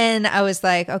 And then I was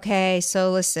like, okay,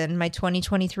 so listen, my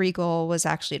 2023 goal was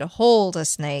actually to hold a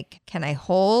snake. Can I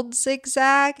hold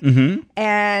zigzag? Mm-hmm.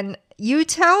 And you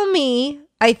tell me,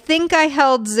 I think I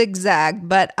held zigzag,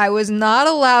 but I was not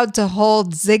allowed to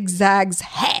hold zigzag's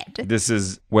head. This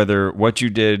is whether what you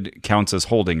did counts as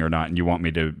holding or not, and you want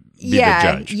me to be the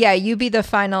judge. Yeah, you be the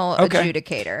final Okay.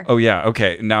 adjudicator. Oh, yeah.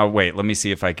 Okay. Now, wait. Let me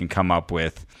see if I can come up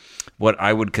with what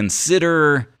I would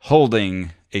consider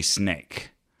holding a snake.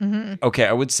 Mm-hmm. Okay.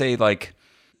 I would say like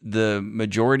the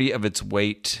majority of its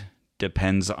weight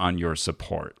depends on your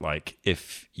support. Like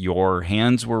if your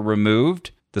hands were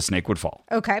removed, the snake would fall.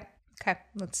 Okay.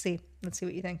 Let's see what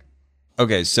you think.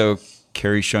 Okay. So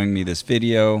Carrie's showing me this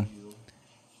video,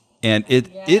 and it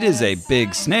is a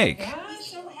big snake.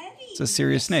 So heavy. It's a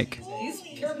serious snake. He's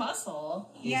pure muscle.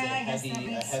 He's I guess a that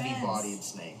makes sense. heavy-bodied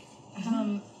snake.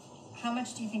 How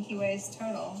much do you think he weighs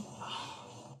total?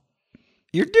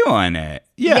 You're doing it.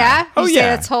 Yeah. Yeah? Oh, You say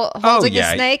yeah. that's holding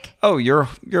a snake? Oh, you're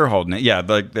holding it. Yeah.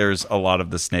 Like there's a lot of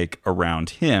the snake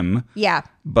around him, Yeah.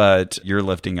 but you're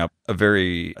lifting up a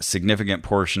very significant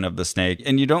portion of the snake,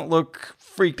 and you don't look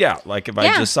freaked out. Like if I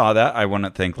Yeah. just saw that, I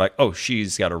wouldn't think like, oh,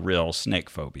 she's got a real snake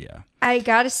phobia. I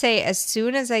gotta say, as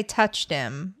soon as I touched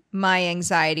him, my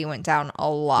anxiety went down a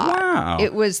lot. Wow.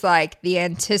 It was like the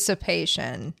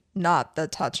anticipation, not the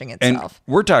touching And itself.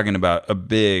 we're talking about a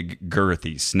big,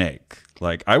 girthy snake.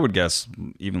 Like I would guess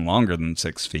even longer than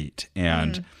 6 feet.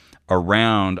 And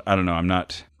around, I don't know, I'm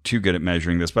not too good at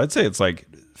measuring this, but I'd say it's like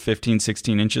 15,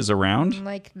 16 inches around.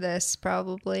 Like this,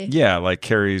 probably. Yeah, like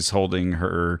Carrie's holding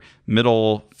her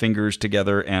middle fingers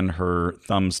together and her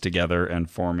thumbs together and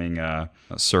forming a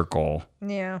circle.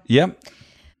 Yeah. Yep.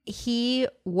 He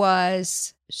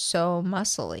was so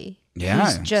muscly. Yeah,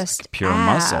 He's it's just like pure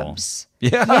abs. muscle.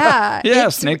 Yeah. Yeah, Yeah,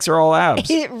 it's- snakes are all abs.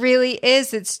 It really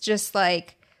is. It's just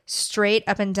like straight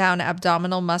up and down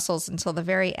abdominal muscles until the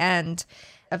very end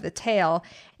of the tail.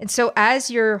 And so as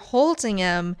you're holding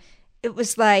him, it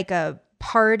was like a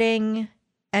parting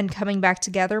and coming back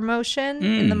together motion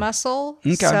in the muscle.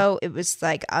 Okay. So it was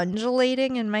like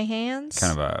undulating in my hands.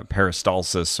 Kind of a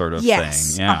peristalsis sort of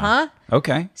Yes. thing. Yeah. Uh-huh.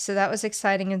 Okay. So that was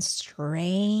exciting and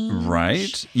strange.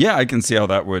 Right. Yeah, I can see how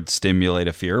that would stimulate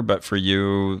a fear, but for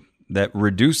you, that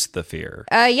reduced the fear.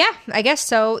 Yeah, I guess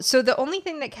so. So the only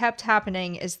thing that kept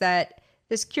happening is that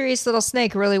this curious little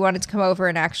snake really wanted to come over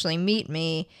and actually meet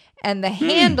me. And the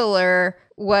handler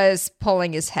was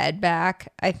pulling his head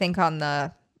back, I think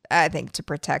to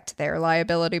protect their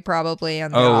liability probably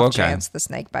on the off chance the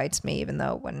snake bites me, even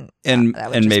though and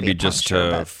that would maybe be a just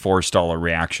puncture, to forestall a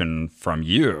reaction from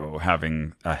you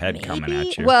having a head coming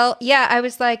at you. Well, yeah, I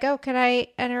was like, oh, can I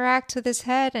interact with his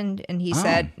head? And he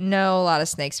said, no, a lot of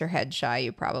snakes are head shy.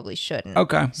 You probably shouldn't.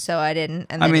 Okay. So I didn't.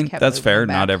 And I then mean, he kept that's moving fair.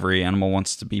 back. Not every animal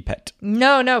wants to be pet.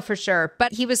 No, for sure.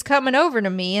 But he was coming over to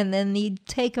me and then he'd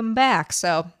take him back.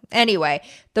 So anyway,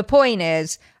 the point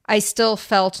is, I still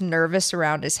felt nervous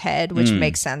around his head, which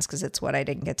makes sense because it's what I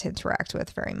didn't get to interact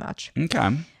with very much.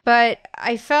 Okay. But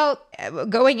I felt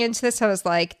going into this, I was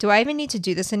like, do I even need to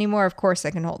do this anymore? Of course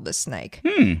I can hold this snake.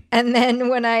 And then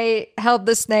when I held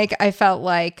the snake, I felt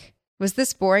like, was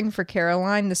this boring for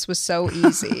Caroline? This was so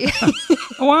easy.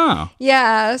 Oh, wow.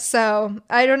 Yeah. So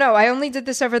I don't know. I only did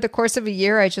this over the course of a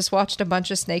year. I just watched a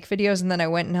bunch of snake videos and then I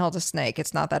went and held a snake.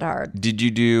 It's not that hard. Did you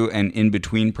do an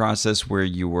in-between process where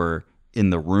you were in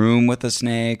the room with a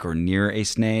snake or near a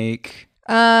snake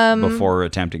before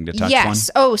attempting to touch one?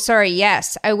 Yes. Oh, sorry.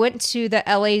 Yes. I went to the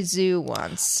LA Zoo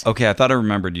once. Okay, I thought I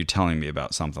remembered you telling me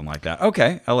about something like that.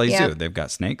 Okay, LA Zoo, they've got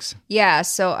snakes. Yeah,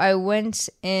 so I went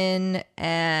in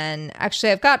and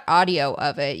actually I've got audio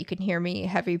of it. You can hear me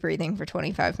heavy breathing for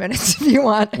 25 minutes if you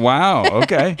want. Wow,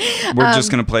 okay. We're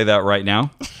just going to play that right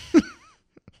now.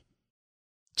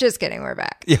 Just kidding, we're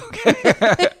back.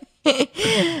 Okay.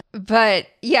 But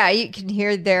yeah, you can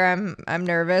hear there I'm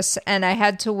nervous and I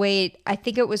had to wait, I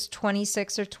think it was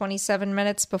 26 or 27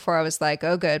 minutes before I was like,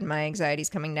 oh good, my anxiety's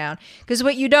coming down. Because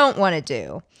what you don't want to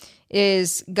do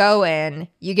is go in,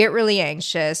 you get really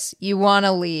anxious, you want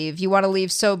to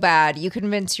leave so bad, you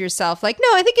convince yourself like, no,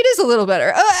 I think it is a little better.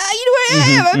 You know what, I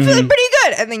am, I'm feeling pretty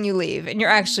good. And then you leave and you're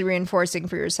actually reinforcing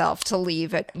for yourself to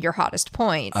leave at your hottest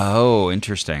point. Oh,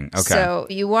 interesting. Okay. So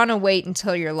you want to wait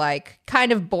until you're like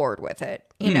kind of bored with it.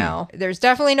 You know, there's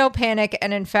definitely no panic.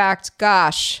 And in fact,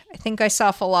 gosh, I think I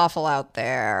saw falafel out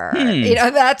there. You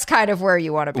know, that's kind of where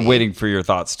you want to be. Waiting for your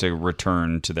thoughts to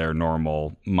return to their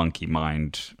normal monkey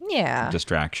mind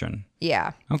distraction.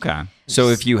 Yeah. Okay. So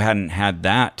if you hadn't had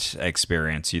that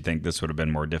experience, you think this would have been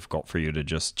more difficult for you to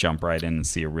just jump right in and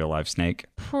see a real life snake?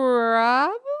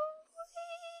 Probably.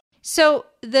 So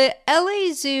the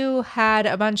LA Zoo had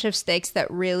a bunch of snakes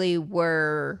that really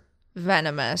were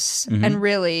venomous and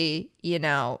really, you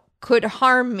know, could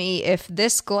harm me if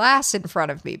this glass in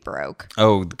front of me broke.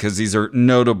 Oh, because these are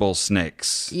notable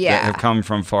snakes that have come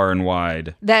from far and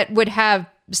wide. That would have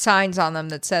signs on them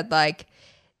that said like,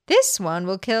 this one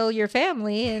will kill your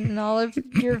family and all of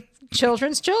your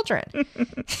children's children.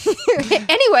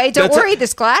 Anyway, don't worry,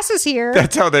 this glass is here.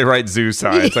 That's how they write zoo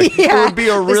signs. Like, it would be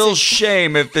a real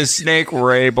shame if the snake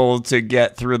were able to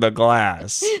get through the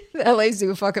glass. The LA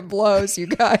Zoo fucking blows, you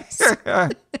guys.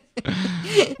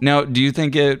 Now, do you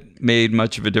think it made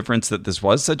much of a difference that this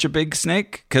was such a big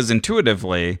snake? Because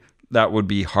intuitively, that would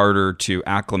be harder to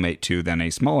acclimate to than a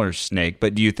smaller snake.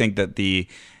 But do you think that the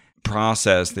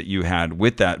process that you had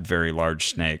with that very large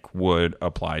snake would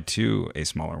apply to a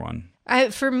smaller one?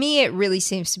 For me, it really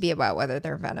seems to be about whether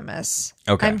they're venomous.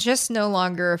 Okay. I'm just no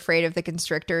longer afraid of the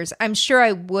constrictors. I'm sure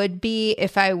I would be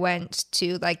if I went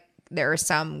to, like, there are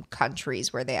some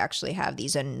countries where they actually have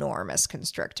these enormous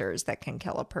constrictors that can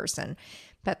kill a person.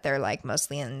 But they're, like,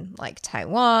 mostly in, like,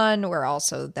 Taiwan, where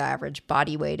also the average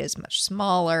body weight is much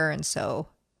smaller. And so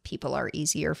people are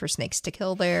easier for snakes to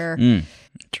kill there.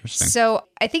 Interesting. So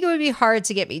I think it would be hard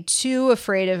to get me too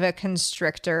afraid of a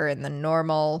constrictor in the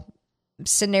normal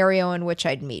scenario in which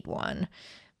I'd meet one.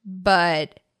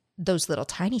 But those little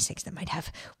tiny snakes that might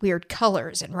have weird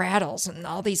colors and rattles and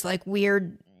all these like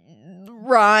weird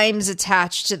rhymes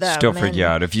attached to them. Still freak you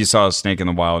out. If you saw a snake in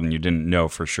the wild and you didn't know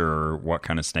for sure what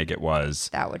kind of snake it was.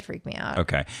 That would freak me out.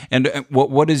 Okay. And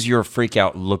what does your freak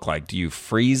out look like? Do you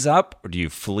freeze up or do you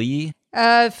flee?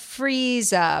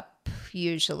 Freeze up,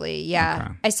 usually. Yeah.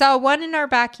 Okay. I saw one in our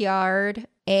backyard,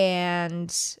 and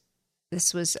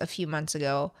this was a few months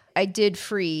ago. I did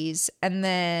freeze, and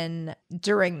then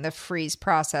during the freeze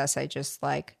process, I just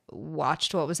like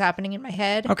watched what was happening in my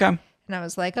head. Okay. And I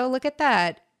was like, oh, look at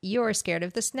that. You're scared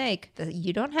of the snake.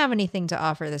 You don't have anything to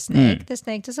offer the snake. The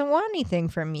snake doesn't want anything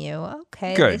from you.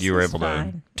 Okay. Good. You were able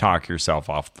to talk yourself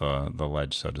off the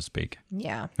ledge, so to speak.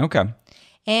 Yeah. Okay.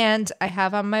 And I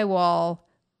have on my wall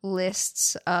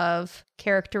lists of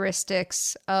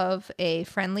characteristics of a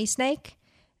friendly snake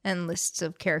and lists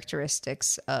of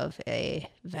characteristics of a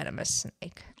venomous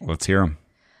snake. Let's hear them.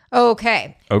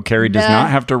 Okay. Oh, Carrie does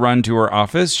not have to run to her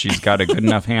office. She's got a good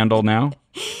enough handle now.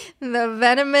 The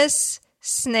venomous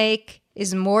snake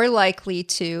is more likely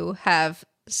to have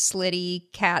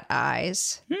slitty cat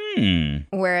eyes, Hmm.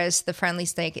 whereas the friendly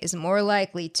snake is more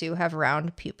likely to have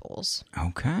round pupils.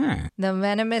 Okay. The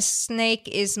venomous snake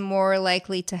is more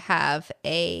likely to have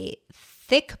a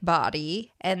thick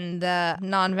body, and the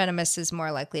non-venomous is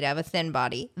more likely to have a thin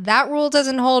body. That rule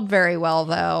doesn't hold very well,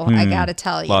 though, I gotta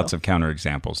tell you. Lots of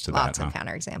counterexamples to Lots that. of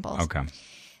counterexamples. Okay.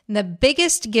 The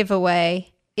biggest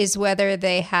giveaway is whether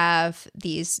they have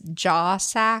these jaw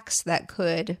sacs that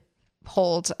could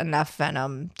hold enough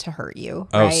venom to hurt you.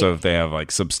 Oh, right? so if they have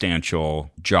like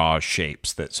substantial jaw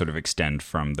shapes that sort of extend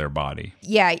from their body.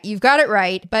 Yeah, you've got it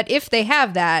right. But if they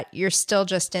have that, you're still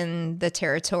just in the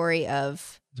territory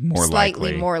of More slightly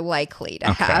likely. more likely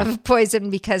to have poison,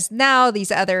 because now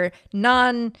these other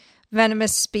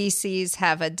non-venomous species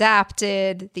have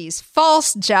adapted these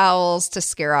false jowls to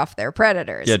scare off their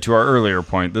predators. Yeah, to our earlier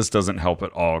point, this doesn't help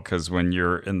at all because when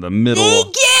you're in the middle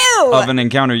Thank you! of an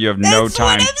encounter, you have no That's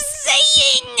time. what I'm saying!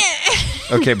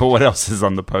 Okay, but what else is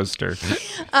on the poster?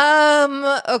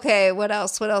 Okay, what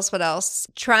else?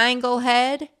 Triangle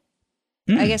head.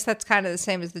 I guess that's kind of the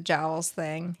same as the jowls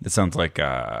thing. It sounds like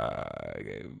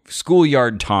a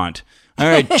schoolyard taunt. All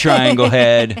right, triangle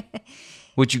head.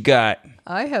 What you got?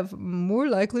 I have more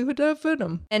likelihood to have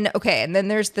venom. And then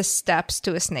there's the steps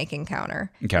to a snake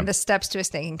encounter. Okay. And the steps to a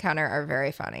snake encounter are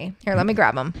very funny. Here, let me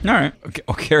grab them. All right. Okay.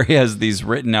 Oh, Carrie has these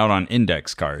written out on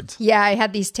index cards. Yeah, I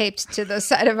had these taped to the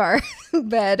side of our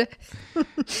bed.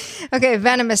 Okay,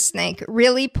 venomous snake.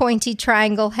 Really pointy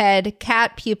triangle head,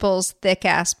 cat pupils,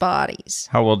 thick-ass bodies.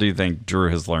 How well do you think Drew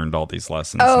has learned all these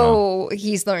lessons now? Oh,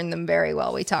 he's learned them very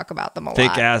well. We talk about them a lot.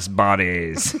 Thick-ass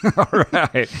bodies. All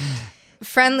right.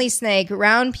 Friendly snake,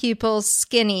 round pupils,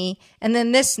 skinny, and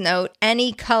then this note,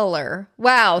 any color.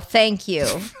 Wow, thank you.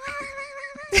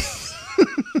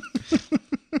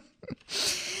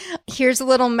 Here's a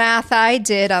little math I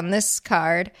did on this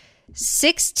card.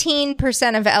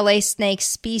 16% of LA snake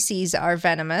species are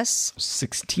venomous.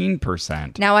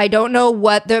 16%. Now, I don't know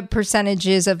what the percentage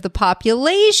is of the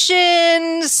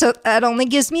population, so that only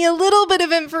gives me a little bit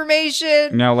of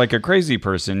information. Now, like a crazy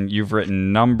person, you've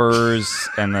written numbers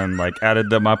and then like added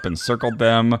them up and circled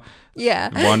them. Yeah.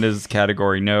 One is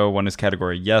category no, one is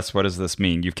category yes. What does this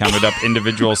mean? You've counted up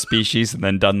individual species and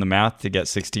then done the math to get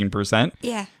 16%?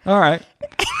 Yeah. All right.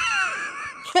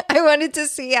 I wanted to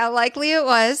see how likely it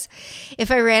was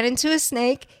if I ran into a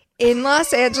snake in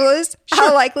Los Angeles.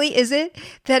 How likely is it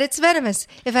that it's venomous?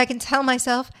 If I can tell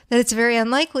myself that it's very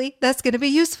unlikely, that's going to be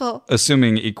useful.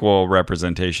 Assuming equal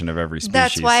representation of every species.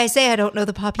 That's why I say I don't know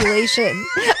the population.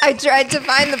 I tried to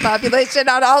find the population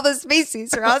on all the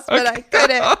species, Ross, but I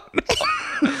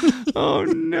couldn't. Oh,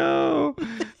 no.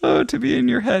 Oh, to be in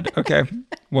your head. Okay.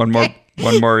 One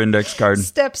more index card.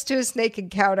 Steps to a snake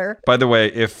encounter. By the way,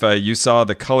 if you saw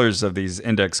the colors of these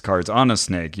index cards on a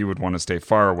snake, you would want to stay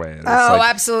far away. It's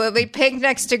Absolutely. Pink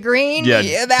next to green. Yeah.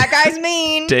 Yeah, that guy's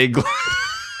mean. Day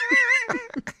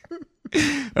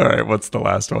All right, what's the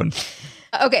last one?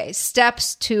 Okay,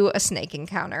 steps to a snake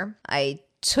encounter. I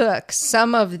took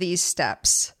some of these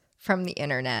steps from the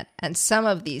internet and some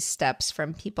of these steps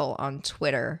from people on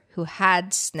Twitter who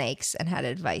had snakes and had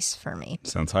advice for me.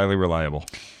 Sounds highly reliable.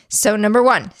 So number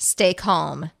 1, stay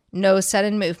calm, no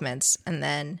sudden movements. And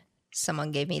then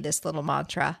someone gave me this little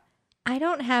mantra: I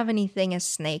don't have anything a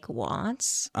snake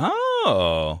wants.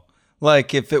 Oh,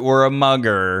 like if it were a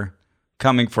mugger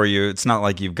coming for you, it's not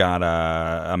like you've got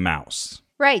a mouse.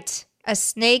 Right. A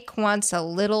snake wants a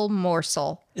little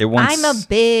morsel. I'm a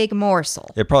big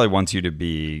morsel. It probably wants you to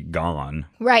be gone.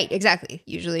 Right, exactly.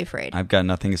 Usually afraid. I've got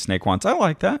nothing a snake wants. I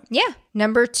like that. Yeah.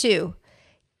 Number 2,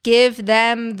 give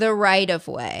them the right of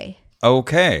way.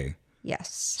 Okay.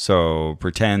 Yes. So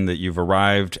pretend that you've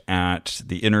arrived at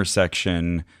the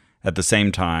intersection at the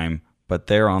same time, but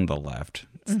they're on the left.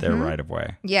 It's their right of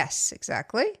way. Yes,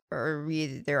 exactly. Or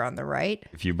they're on the right.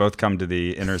 If you both come to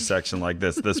the intersection like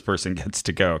this person gets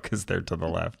to go because they're to the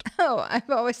left. Oh, I've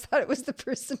always thought it was the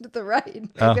person to the right.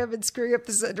 Maybe I've been screwing up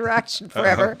this interaction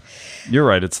forever. You're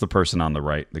right. It's the person on the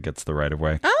right that gets the right of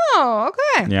way. Oh,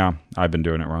 okay. Yeah, I've been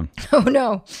doing it wrong. Oh,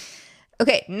 no.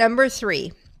 Okay, number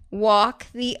 3. Walk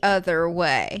the other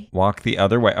way. Walk the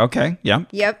other way. Okay, yeah.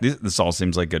 Yep. This all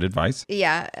seems like good advice.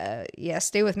 Yeah,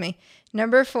 stay with me.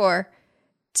 Number 4,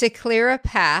 to clear a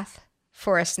path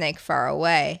for a snake far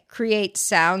away, create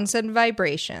sounds and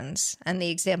vibrations. And the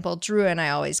example Drew and I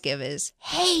always give is,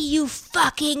 hey, you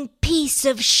fucking piece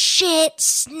of shit,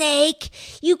 snake.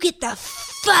 You get the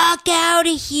fuck out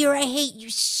of here. I hate you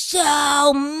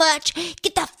so much.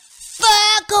 Get the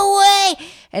fuck away.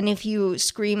 And if you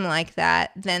scream like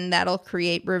that, then that'll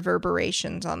create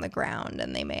reverberations on the ground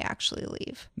and they may actually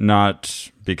leave.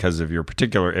 Not because of your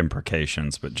particular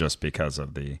imprecations, but just because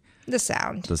of the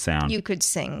sound. The sound. You could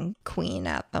sing Queen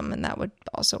at them and that would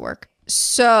also work.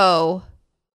 So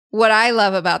what I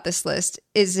love about this list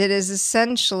is it is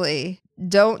essentially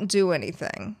don't do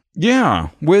anything. Yeah,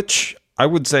 which I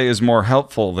would say is more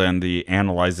helpful than the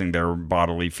analyzing their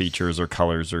bodily features or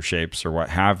colors or shapes or what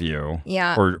have you.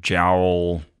 Yeah. Or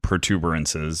jowl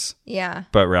protuberances. Yeah.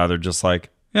 But rather just like,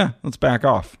 yeah, let's back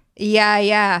off.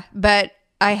 Yeah. But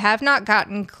I have not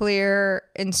gotten clear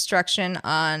instruction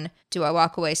on do I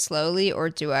walk away slowly or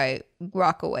do I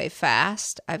walk away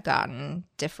fast? I've gotten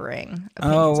differing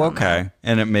opinions on that.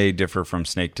 And it may differ from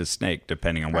snake to snake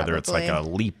depending on whether it's like a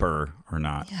leaper or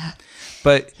not. Yeah.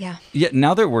 But yeah,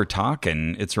 now that we're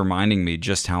talking, it's reminding me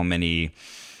just how many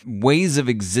ways of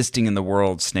existing in the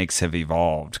world snakes have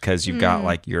evolved, because you've got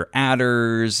like your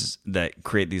adders that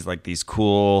create these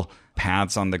cool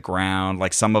paths on the ground.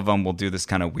 Like some of them will do this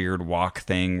kind of weird walk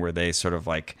thing where they sort of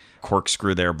like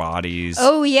corkscrew their bodies.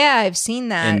 Oh yeah, I've seen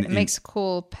that. And it makes a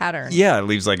cool pattern. Yeah, it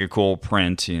leaves like a cool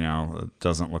print, you know. It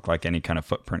doesn't look like any kind of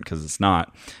footprint because it's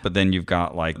not. But then you've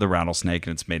got like the rattlesnake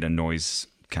and it's made a noise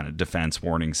kind of defense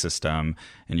warning system.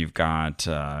 And you've got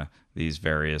these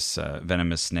various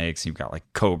venomous snakes. You've got like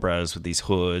cobras with these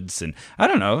hoods. And I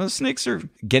don't know, the snakes are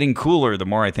getting cooler the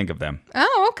more I think of them.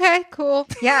 Oh, okay, cool.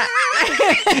 Yeah.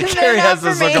 Carrie has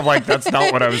this look of like, that's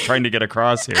not what I was trying to get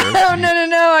across here. Oh,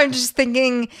 no. I'm just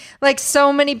thinking like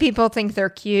so many people think they're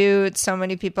cute. So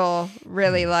many people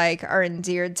really like are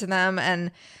endeared to them.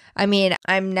 And I mean,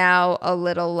 I'm now a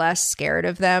little less scared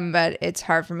of them, but it's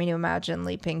hard for me to imagine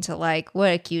leaping to like,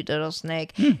 what a cute little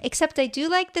snake. Except I do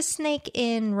like the snake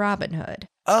in Robin Hood.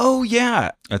 Oh,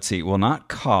 yeah. Let's see. Well, not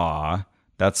Caw.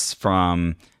 That's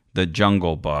from the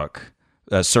Jungle Book.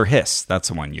 Sir Hiss. That's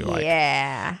the one you like.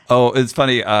 Yeah. Oh, it's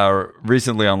funny.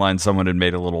 Recently online, someone had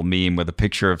made a little meme with a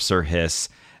picture of Sir Hiss,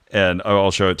 and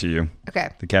I'll show it to you.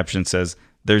 Okay. The caption says,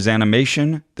 "There's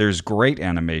animation, there's great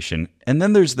animation, and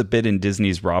then there's the bit in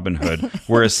Disney's Robin Hood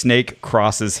where a snake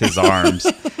crosses his arms,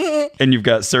 and you've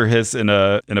got Sir Hiss in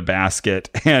a basket,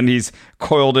 and he's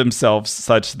coiled himself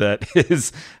such that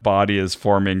his body is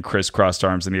forming crisscrossed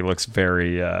arms, and he looks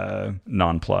very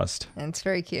nonplussed." It's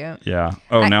very cute. Yeah.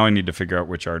 Oh, now I need to figure out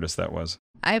which artist that was.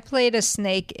 I played a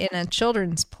snake in a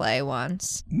children's play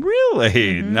once.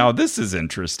 Really? Now this is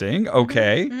interesting.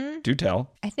 Okay. Do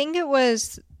tell. I think it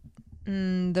was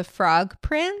The Frog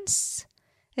Prince.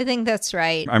 I think that's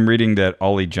right. I'm reading that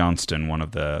Ollie Johnston, one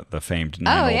of the famed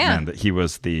Nine Old Men, that he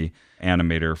was the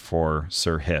animator for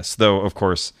Sir Hiss. Though, of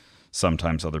course,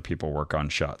 sometimes other people work on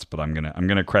shots, but I'm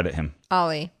gonna credit him.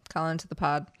 Ollie, call into the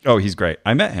pod. Oh, he's great.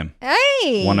 I met him.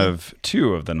 Hey! One of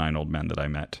two of the Nine Old Men that I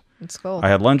met. That's cool. I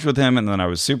had lunch with him, and then I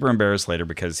was super embarrassed later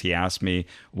because he asked me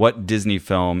what Disney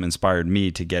film inspired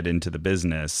me to get into the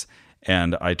business.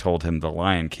 And I told him The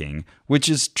Lion King, which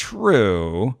is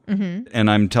true.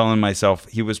 And I'm telling myself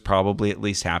he was probably at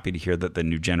least happy to hear that the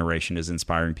new generation is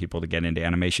inspiring people to get into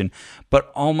animation.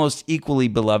 But almost equally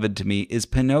beloved to me is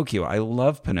Pinocchio. I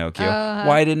love Pinocchio.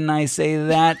 Why didn't I say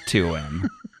that to him?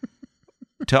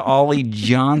 To Ollie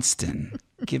Johnston.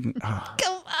 Give me... Oh.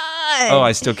 Come on! Oh,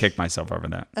 I still kick myself over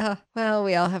that. Well,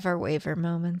 we all have our waiver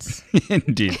moments.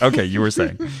 Indeed. Okay, you were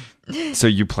saying. So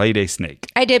you played a snake.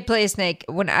 I did play a snake.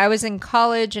 When I was in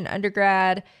college and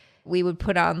undergrad, we would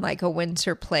put on like a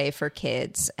winter play for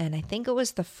kids. And I think it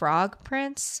was The Frog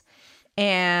Prince.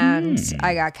 And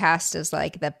I got cast as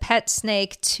like the pet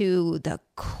snake to the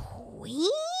queen,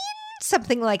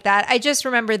 something like that. I just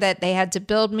remember that they had to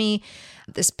build me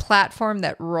this platform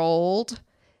that rolled.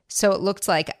 So it looked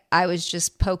like I was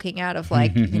just poking out of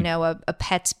like, a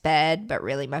pet's bed, but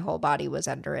really my whole body was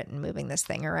under it and moving this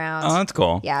thing around. Oh, that's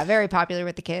cool. Yeah, very popular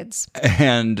with the kids.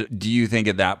 And do you think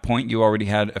at that point you already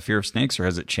had a fear of snakes, or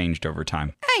has it changed over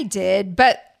time? I did,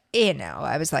 but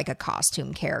I was like a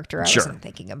costume character. I wasn't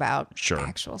thinking about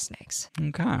actual snakes.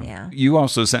 Okay. Yeah. You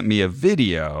also sent me a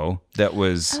video that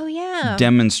was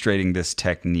demonstrating this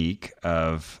technique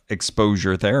of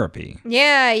exposure therapy.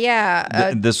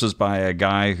 Yeah. This was by a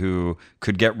guy who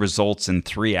could get results in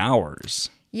 3 hours.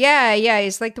 Yeah.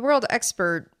 He's like the world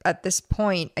expert at this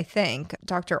point, I think.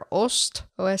 Dr. Ost,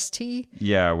 O-S-T.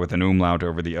 Yeah, with an umlaut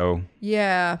over the O.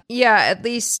 Yeah, at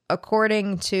least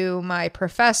according to my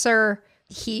professor,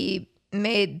 he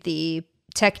made the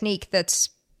technique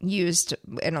that's used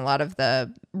in a lot of the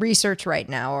research right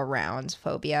now around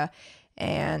phobia.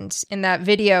 And in that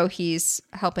video, he's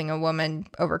helping a woman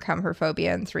overcome her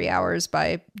phobia in 3 hours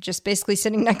by just basically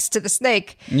sitting next to the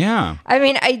snake. Yeah. I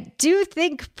mean, I do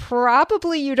think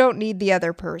probably you don't need the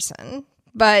other person,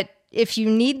 but if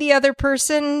you need the other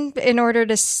person in order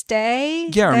to stay,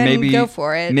 Yeah, or then maybe go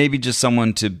for it. Maybe just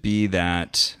someone to be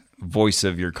that voice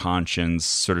of your conscience,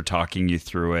 sort of talking you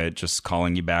through it, just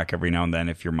calling you back every now and then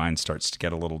if your mind starts to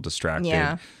get a little distracted.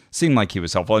 Yeah. Seemed like he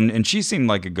was helpful. And she seemed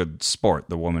like a good sport,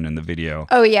 the woman in the video.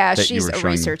 Oh, yeah. that you She's were a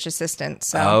showing. research assistant.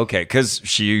 So. Oh, okay.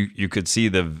 Because you could see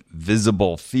the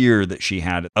visible fear that she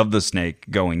had of the snake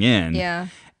going in. Yeah.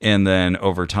 And then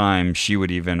over time, she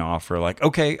would even offer like,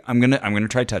 okay, I'm gonna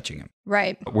try touching him.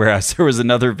 Right. Whereas there was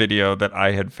another video that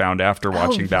I had found after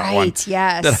watching that one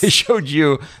yes. that I showed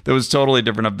you that was totally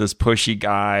different, of this pushy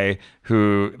guy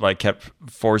who like kept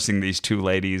forcing these two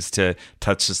ladies to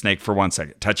touch the snake for 1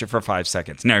 second, touch it for 5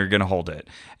 seconds. Now you're going to hold it.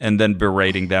 And then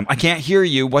berating them. I can't hear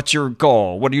you. What's your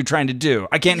goal? What are you trying to do?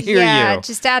 I can't hear you.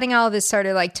 Just adding all this sort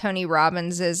of like Tony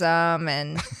Robbins-ism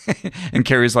and And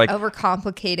Carrie's like,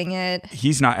 overcomplicating it.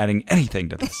 he's not adding anything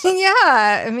to this.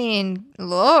 Yeah, I mean,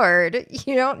 Lord,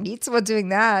 you don't need someone doing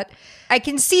that. I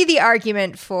can see the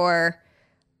argument for,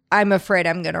 I'm afraid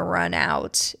I'm going to run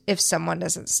out if someone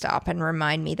doesn't stop and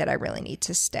remind me that I really need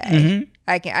to stay. Mm-hmm.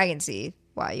 I can see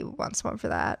why you want someone for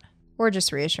that. Or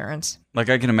just reassurance. Like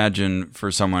I can imagine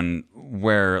for someone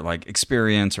where like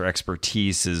experience or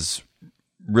expertise is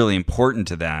really important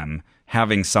to them,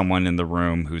 having someone in the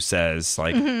room who says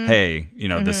like, hey,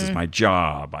 this is my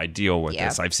job. I deal with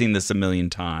this. I've seen this a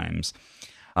million times.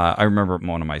 I remember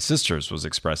one of my sisters was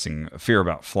expressing a fear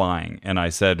about flying. And I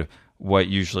said, what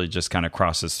usually just kind of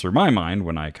crosses through my mind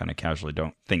when I kind of casually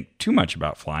don't think too much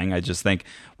about flying. I just think,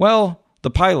 well,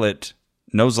 the pilot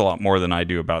knows a lot more than I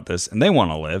do about this, and they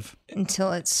want to live.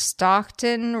 Until it's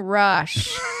Stockton Rush.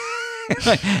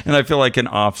 And I feel like can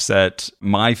offset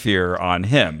my fear on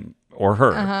him or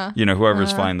her,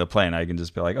 whoever's flying the plane. I can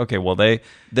just be like, okay, well, they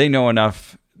know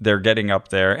enough. They're getting up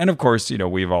there. And of course,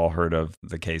 we've all heard of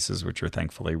the cases, which are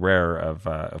thankfully rare,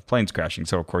 of planes crashing.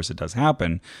 So of course it does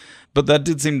happen. But that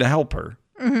did seem to help her.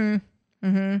 Mm-hmm.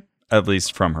 Mm-hmm. At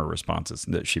least from her responses,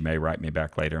 that she may write me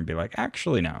back later and be like,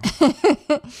 actually, no.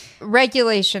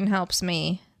 Regulation helps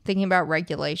me. Thinking about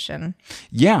regulation.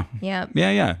 Yeah. Yeah.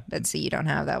 Yeah. But see, you don't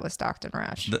have that with Stockton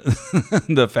Rush.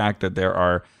 The fact that there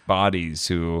are bodies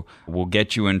who will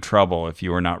get you in trouble if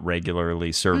you are not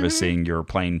regularly servicing your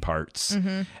plane parts.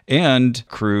 And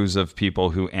crews of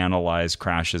people who analyze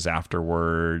crashes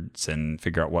afterwards and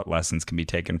figure out what lessons can be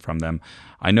taken from them.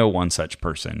 I know one such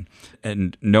person.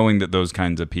 And knowing that those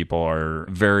kinds of people are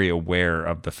very aware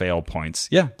of the fail points,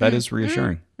 that is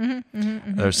reassuring.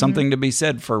 There's something to be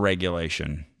said for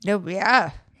regulation. Oh,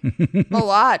 yeah. A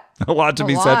lot. A lot to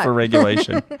be said for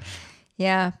regulation.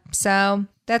 Yeah. So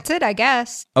that's it, I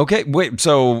guess. Okay. Wait.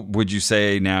 So would you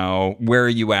say now, where are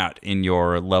you at in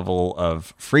your level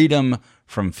of freedom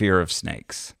from fear of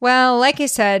snakes? Well, like I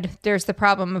said, there's the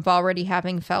problem of already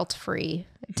having felt free.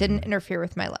 It didn't interfere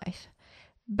with my life.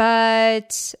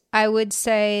 But I would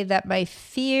say that my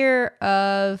fear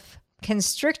of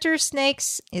constrictor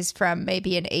snakes is from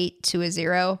maybe an 8 to a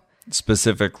 0.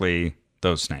 Specifically,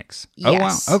 those snakes.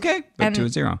 Yes. Oh, wow. Okay. But to a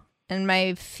 0. And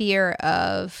my fear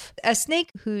of a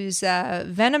snake whose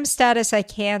venom status I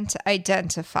can't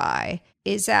identify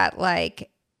is at like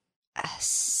a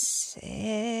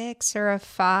 6 or a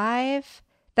 5.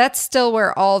 That's still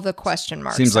where all the question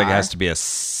marks Seems like are. it has to be a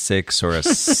 6 or a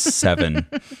 7.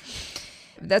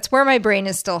 That's where my brain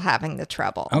is still having the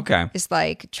trouble. Okay. It's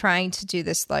like trying to do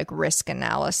this like risk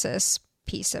analysis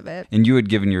piece of it. And you had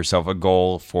given yourself a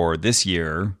goal for this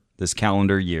year, this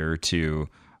calendar year, to,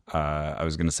 I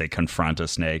was going to say confront a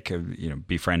snake,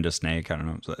 befriend a snake. I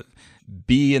don't know.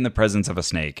 Be in the presence of a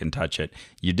snake and touch it.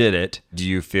 You did it. Do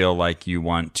you feel like you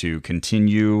want to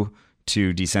continue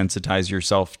to desensitize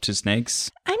yourself to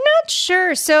snakes? I'm not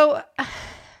sure. So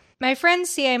my friend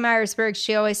C.A. Myersberg,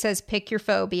 she always says, pick your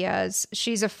phobias.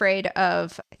 She's afraid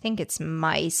of, I think it's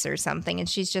mice or something. And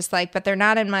she's just like, but they're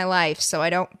not in my life, so I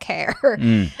don't care.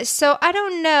 So I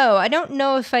don't know. I don't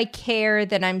know if I care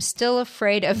that I'm still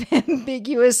afraid of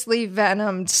ambiguously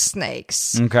venomed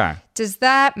snakes. Okay. Does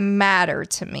that matter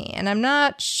to me? And I'm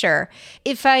not sure.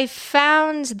 If I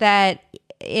found that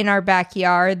in our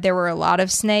backyard there were a lot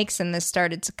of snakes and this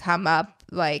started to come up,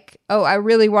 like, oh, I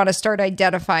really want to start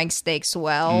identifying snakes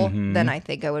well, then I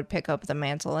think I would pick up the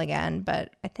mantle again.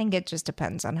 But I think it just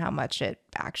depends on how much it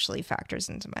actually factors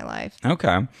into my life.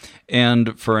 Okay.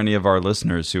 And for any of our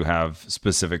listeners who have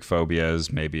specific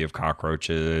phobias, maybe of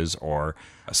cockroaches or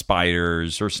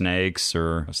spiders or snakes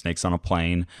on a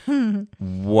plane,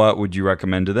 what would you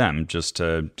recommend to them? Just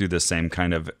to do the same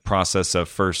kind of process of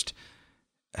first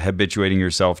habituating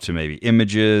yourself to maybe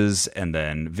images and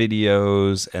then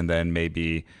videos and then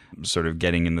maybe sort of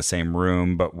getting in the same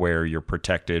room but where you're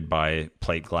protected by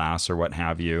plate glass or what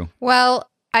have you? Well,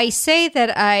 I say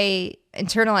that I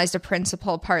internalized a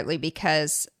principle partly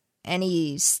because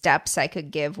any steps I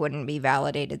could give wouldn't be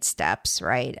validated steps,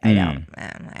 right? I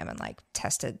haven't like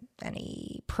tested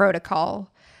any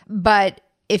protocol, but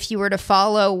if you were to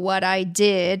follow what I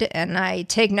did, and I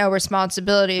take no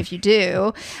responsibility if you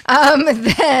do,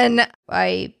 then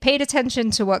I paid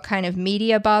attention to what kind of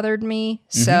media bothered me.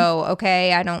 So,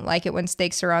 okay, I don't like it when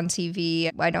snakes are on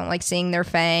TV. I don't like seeing their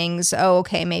fangs. Oh,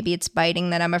 okay, maybe it's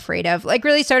biting that I'm afraid of. Like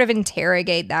really sort of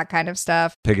interrogate that kind of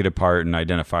stuff. Pick it apart and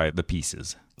identify the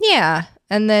pieces. Yeah.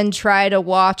 And then try to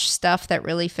watch stuff that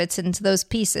really fits into those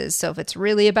pieces. So if it's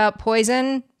really about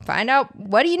poison, find out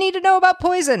what do you need to know about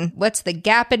poison? What's the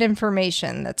gap in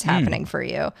information that's happening for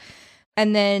you?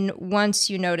 And then once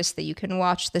you notice that you can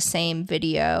watch the same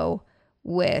video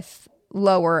with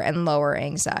lower and lower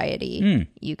anxiety,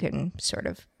 you can sort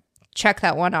of check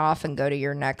that one off and go to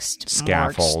your next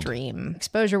Scaffold. more extreme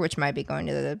exposure, which might be going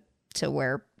to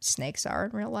where snakes are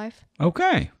in real life.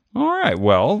 Okay. All right,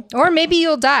 well. Or maybe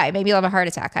you'll die. Maybe you'll have a heart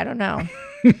attack. I don't know.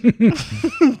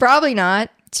 Probably not.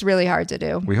 It's really hard to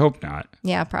do. We hope not.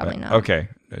 Yeah, probably not. Okay,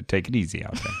 take it easy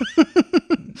out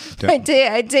there.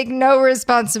 I take no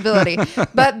responsibility.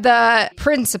 But the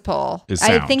principle,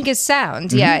 I think, is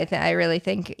sound. Yeah, I really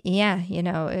think,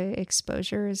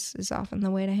 exposure is often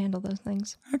the way to handle those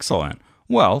things. Excellent.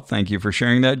 Well, thank you for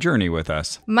sharing that journey with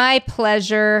us. My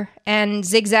pleasure. And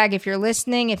Zigzag, if you're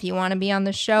listening, if you want to be on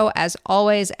the show, as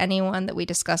always, anyone that we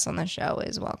discuss on the show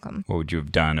is welcome. What would you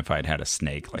have done if I'd had a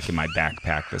snake like in my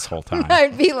backpack this whole time?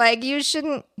 I'd be like, you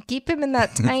shouldn't keep him in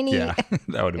that tiny that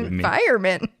would have been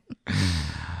environment.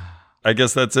 I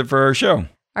guess that's it for our show.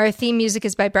 Our theme music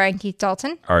is by Brian Keith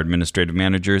Dalton. Our administrative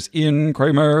manager's Ian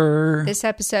Kramer. This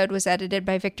episode was edited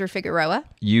by Victor Figueroa.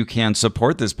 You can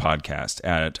support this podcast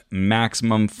at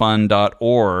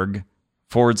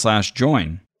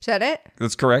MaximumFun.org/join. Is that it?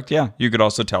 That's correct, yeah. You could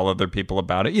also tell other people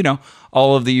about it. You know,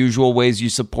 all of the usual ways you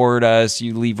support us.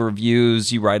 You leave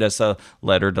reviews. You write us a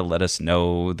letter to let us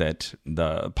know that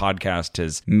the podcast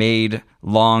has made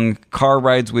long car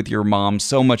rides with your mom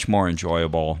so much more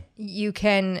enjoyable. You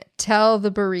can tell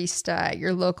the barista at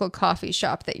your local coffee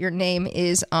shop that your name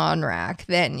is on rack.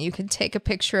 Then you can take a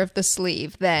picture of the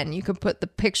sleeve. Then you can put the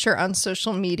picture on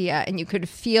social media and you could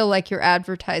feel like you're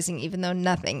advertising even though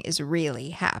nothing is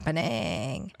really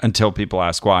happening. Until people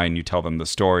ask why and you tell them the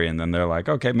story and then they're like,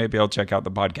 okay, maybe I'll check out the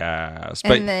podcast.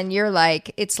 And then you're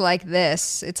like, it's like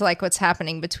this. It's like what's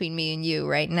happening between me and you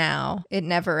right now. It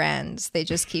never ends. They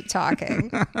just keep talking.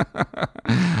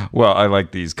 Well, I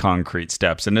like these concrete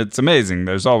steps, and it's amazing.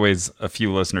 There's always a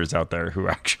few listeners out there who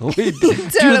actually do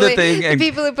the thing. And the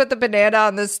people who put the banana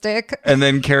on the stick. And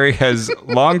then Carrie has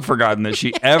long forgotten that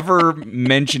she ever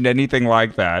mentioned anything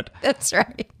like that. That's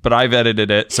right. But I've edited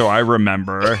it, so I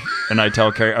remember. And I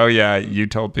tell Carrie, oh, yeah, you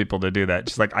told people to do that.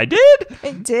 She's like, I did?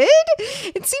 I did?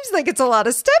 It seems like it's a lot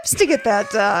of steps to get that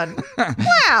done.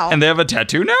 Wow. And they have a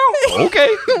tattoo now? Okay.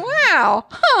 Wow.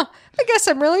 Huh. I guess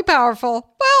I'm really powerful.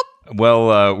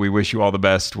 Well, we wish you all the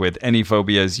best with any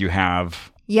phobias you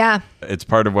have. Yeah. It's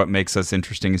part of what makes us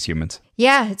interesting as humans.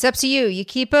 Yeah, it's up to you. You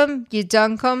keep them, you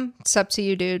dunk them. It's up to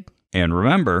you, dude. And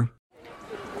remember,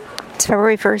 it's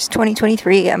February 1st,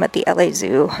 2023. I'm at the LA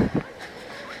Zoo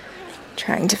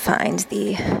trying to find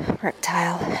the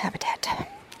reptile habitat.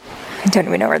 I don't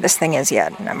even know where this thing is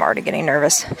yet, and I'm already getting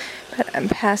nervous. But I'm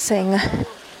passing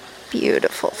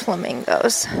beautiful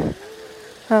flamingos.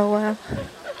 Oh, wow.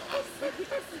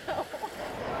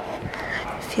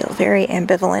 I feel very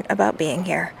ambivalent about being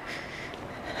here.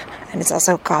 And it's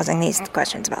also causing these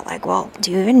questions about, like, well, do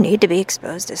you even need to be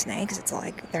exposed to snakes? It's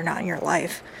like they're not in your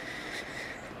life.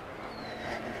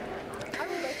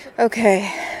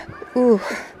 Okay. Ooh.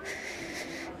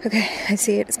 Okay, I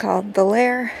see it. It's called The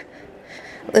Lair.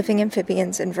 Living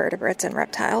Amphibians, Invertebrates, and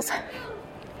Reptiles.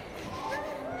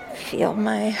 Feel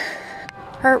my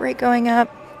heart rate going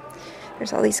up.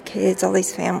 There's all these kids, all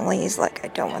these families. Like, I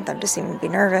don't want them to seem to be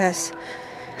nervous.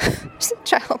 There's a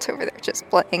child over there just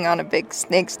playing on a big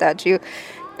snake statue.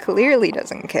 Clearly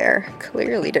doesn't care.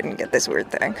 Clearly didn't get this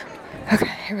weird thing. Okay,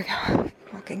 here we go.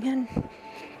 Walking in.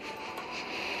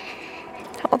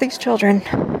 all these children.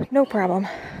 No problem.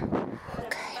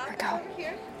 Okay, here we go.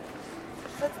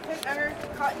 Let's pick our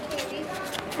cotton candy.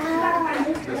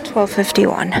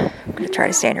 12:51. I'm going to try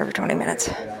to stay in here for 20 minutes.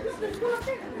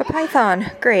 A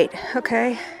python. Great.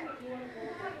 Okay.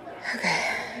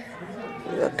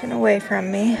 Looking away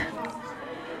from me.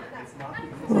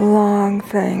 Long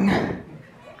thing. I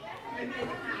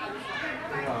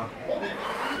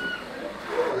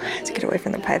had to get away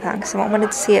from the python because I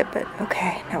wanted to see it, but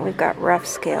okay. Now we've got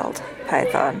rough-scaled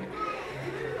python.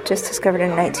 Just discovered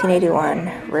in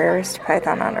 1981. Rarest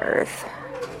python on Earth.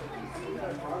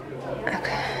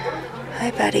 Okay.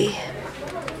 Hi, buddy.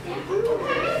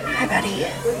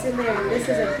 What's in there? This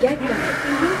is a gecko.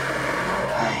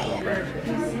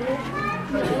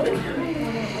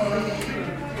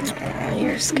 Oh,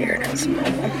 you're scared of small.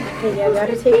 Okay, yeah,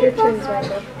 gotta take your turns right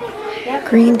now.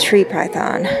 Green tree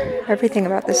python. Everything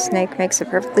about this snake makes it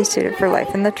perfectly suited for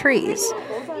life in the trees.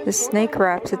 The snake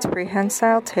wraps its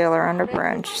prehensile tail around a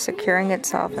branch, securing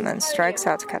itself, and then strikes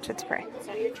out to catch its prey.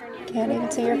 Can't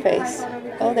even see your face.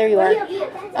 Oh, there you are.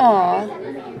 Aw.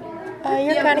 Oh,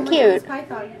 you're kind of cute.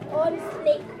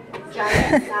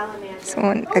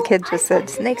 A kid just said,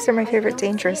 snakes are my favorite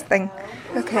dangerous thing.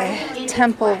 Okay,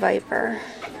 temple viper.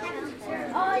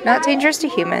 Not dangerous to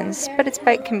humans, but its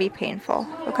bite can be painful,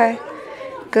 okay?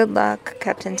 Good luck,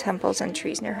 kept in temples and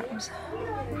trees near homes.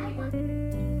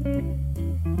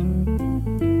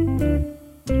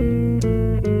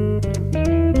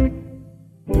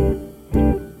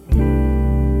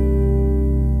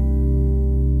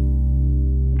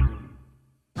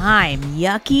 I'm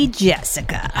Yucky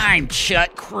Jessica. I'm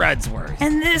Chuck Crudsworth.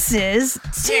 And this is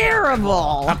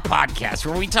Terrible, a podcast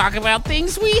where we talk about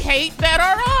things we hate that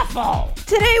are awful.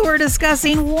 Today we're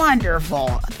discussing Wonderful,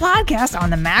 a podcast on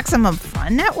the Maximum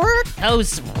Fun Network.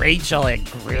 Hosts Rachel and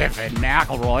Griffin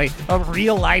McElroy, a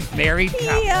real-life married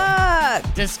couple,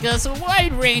 Yuck! discuss a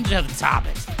wide range of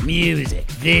topics. Music,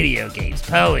 video games,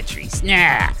 poetry,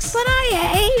 snacks. But I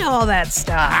hate all that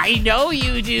stuff. I know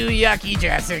you do, Yucky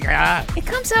Jessica. It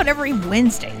comes out every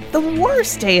Wednesday, the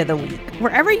worst day of the week,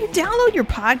 wherever you download your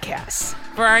podcasts.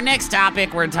 For our next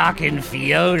topic, we're talking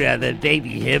Fiona, the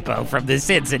baby hippo from the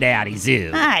Cincinnati Zoo.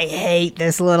 I hate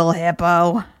this little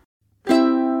hippo.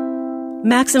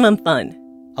 Maximum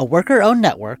Fun, a worker-owned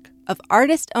network of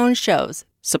artist-owned shows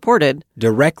supported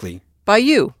directly by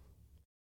you.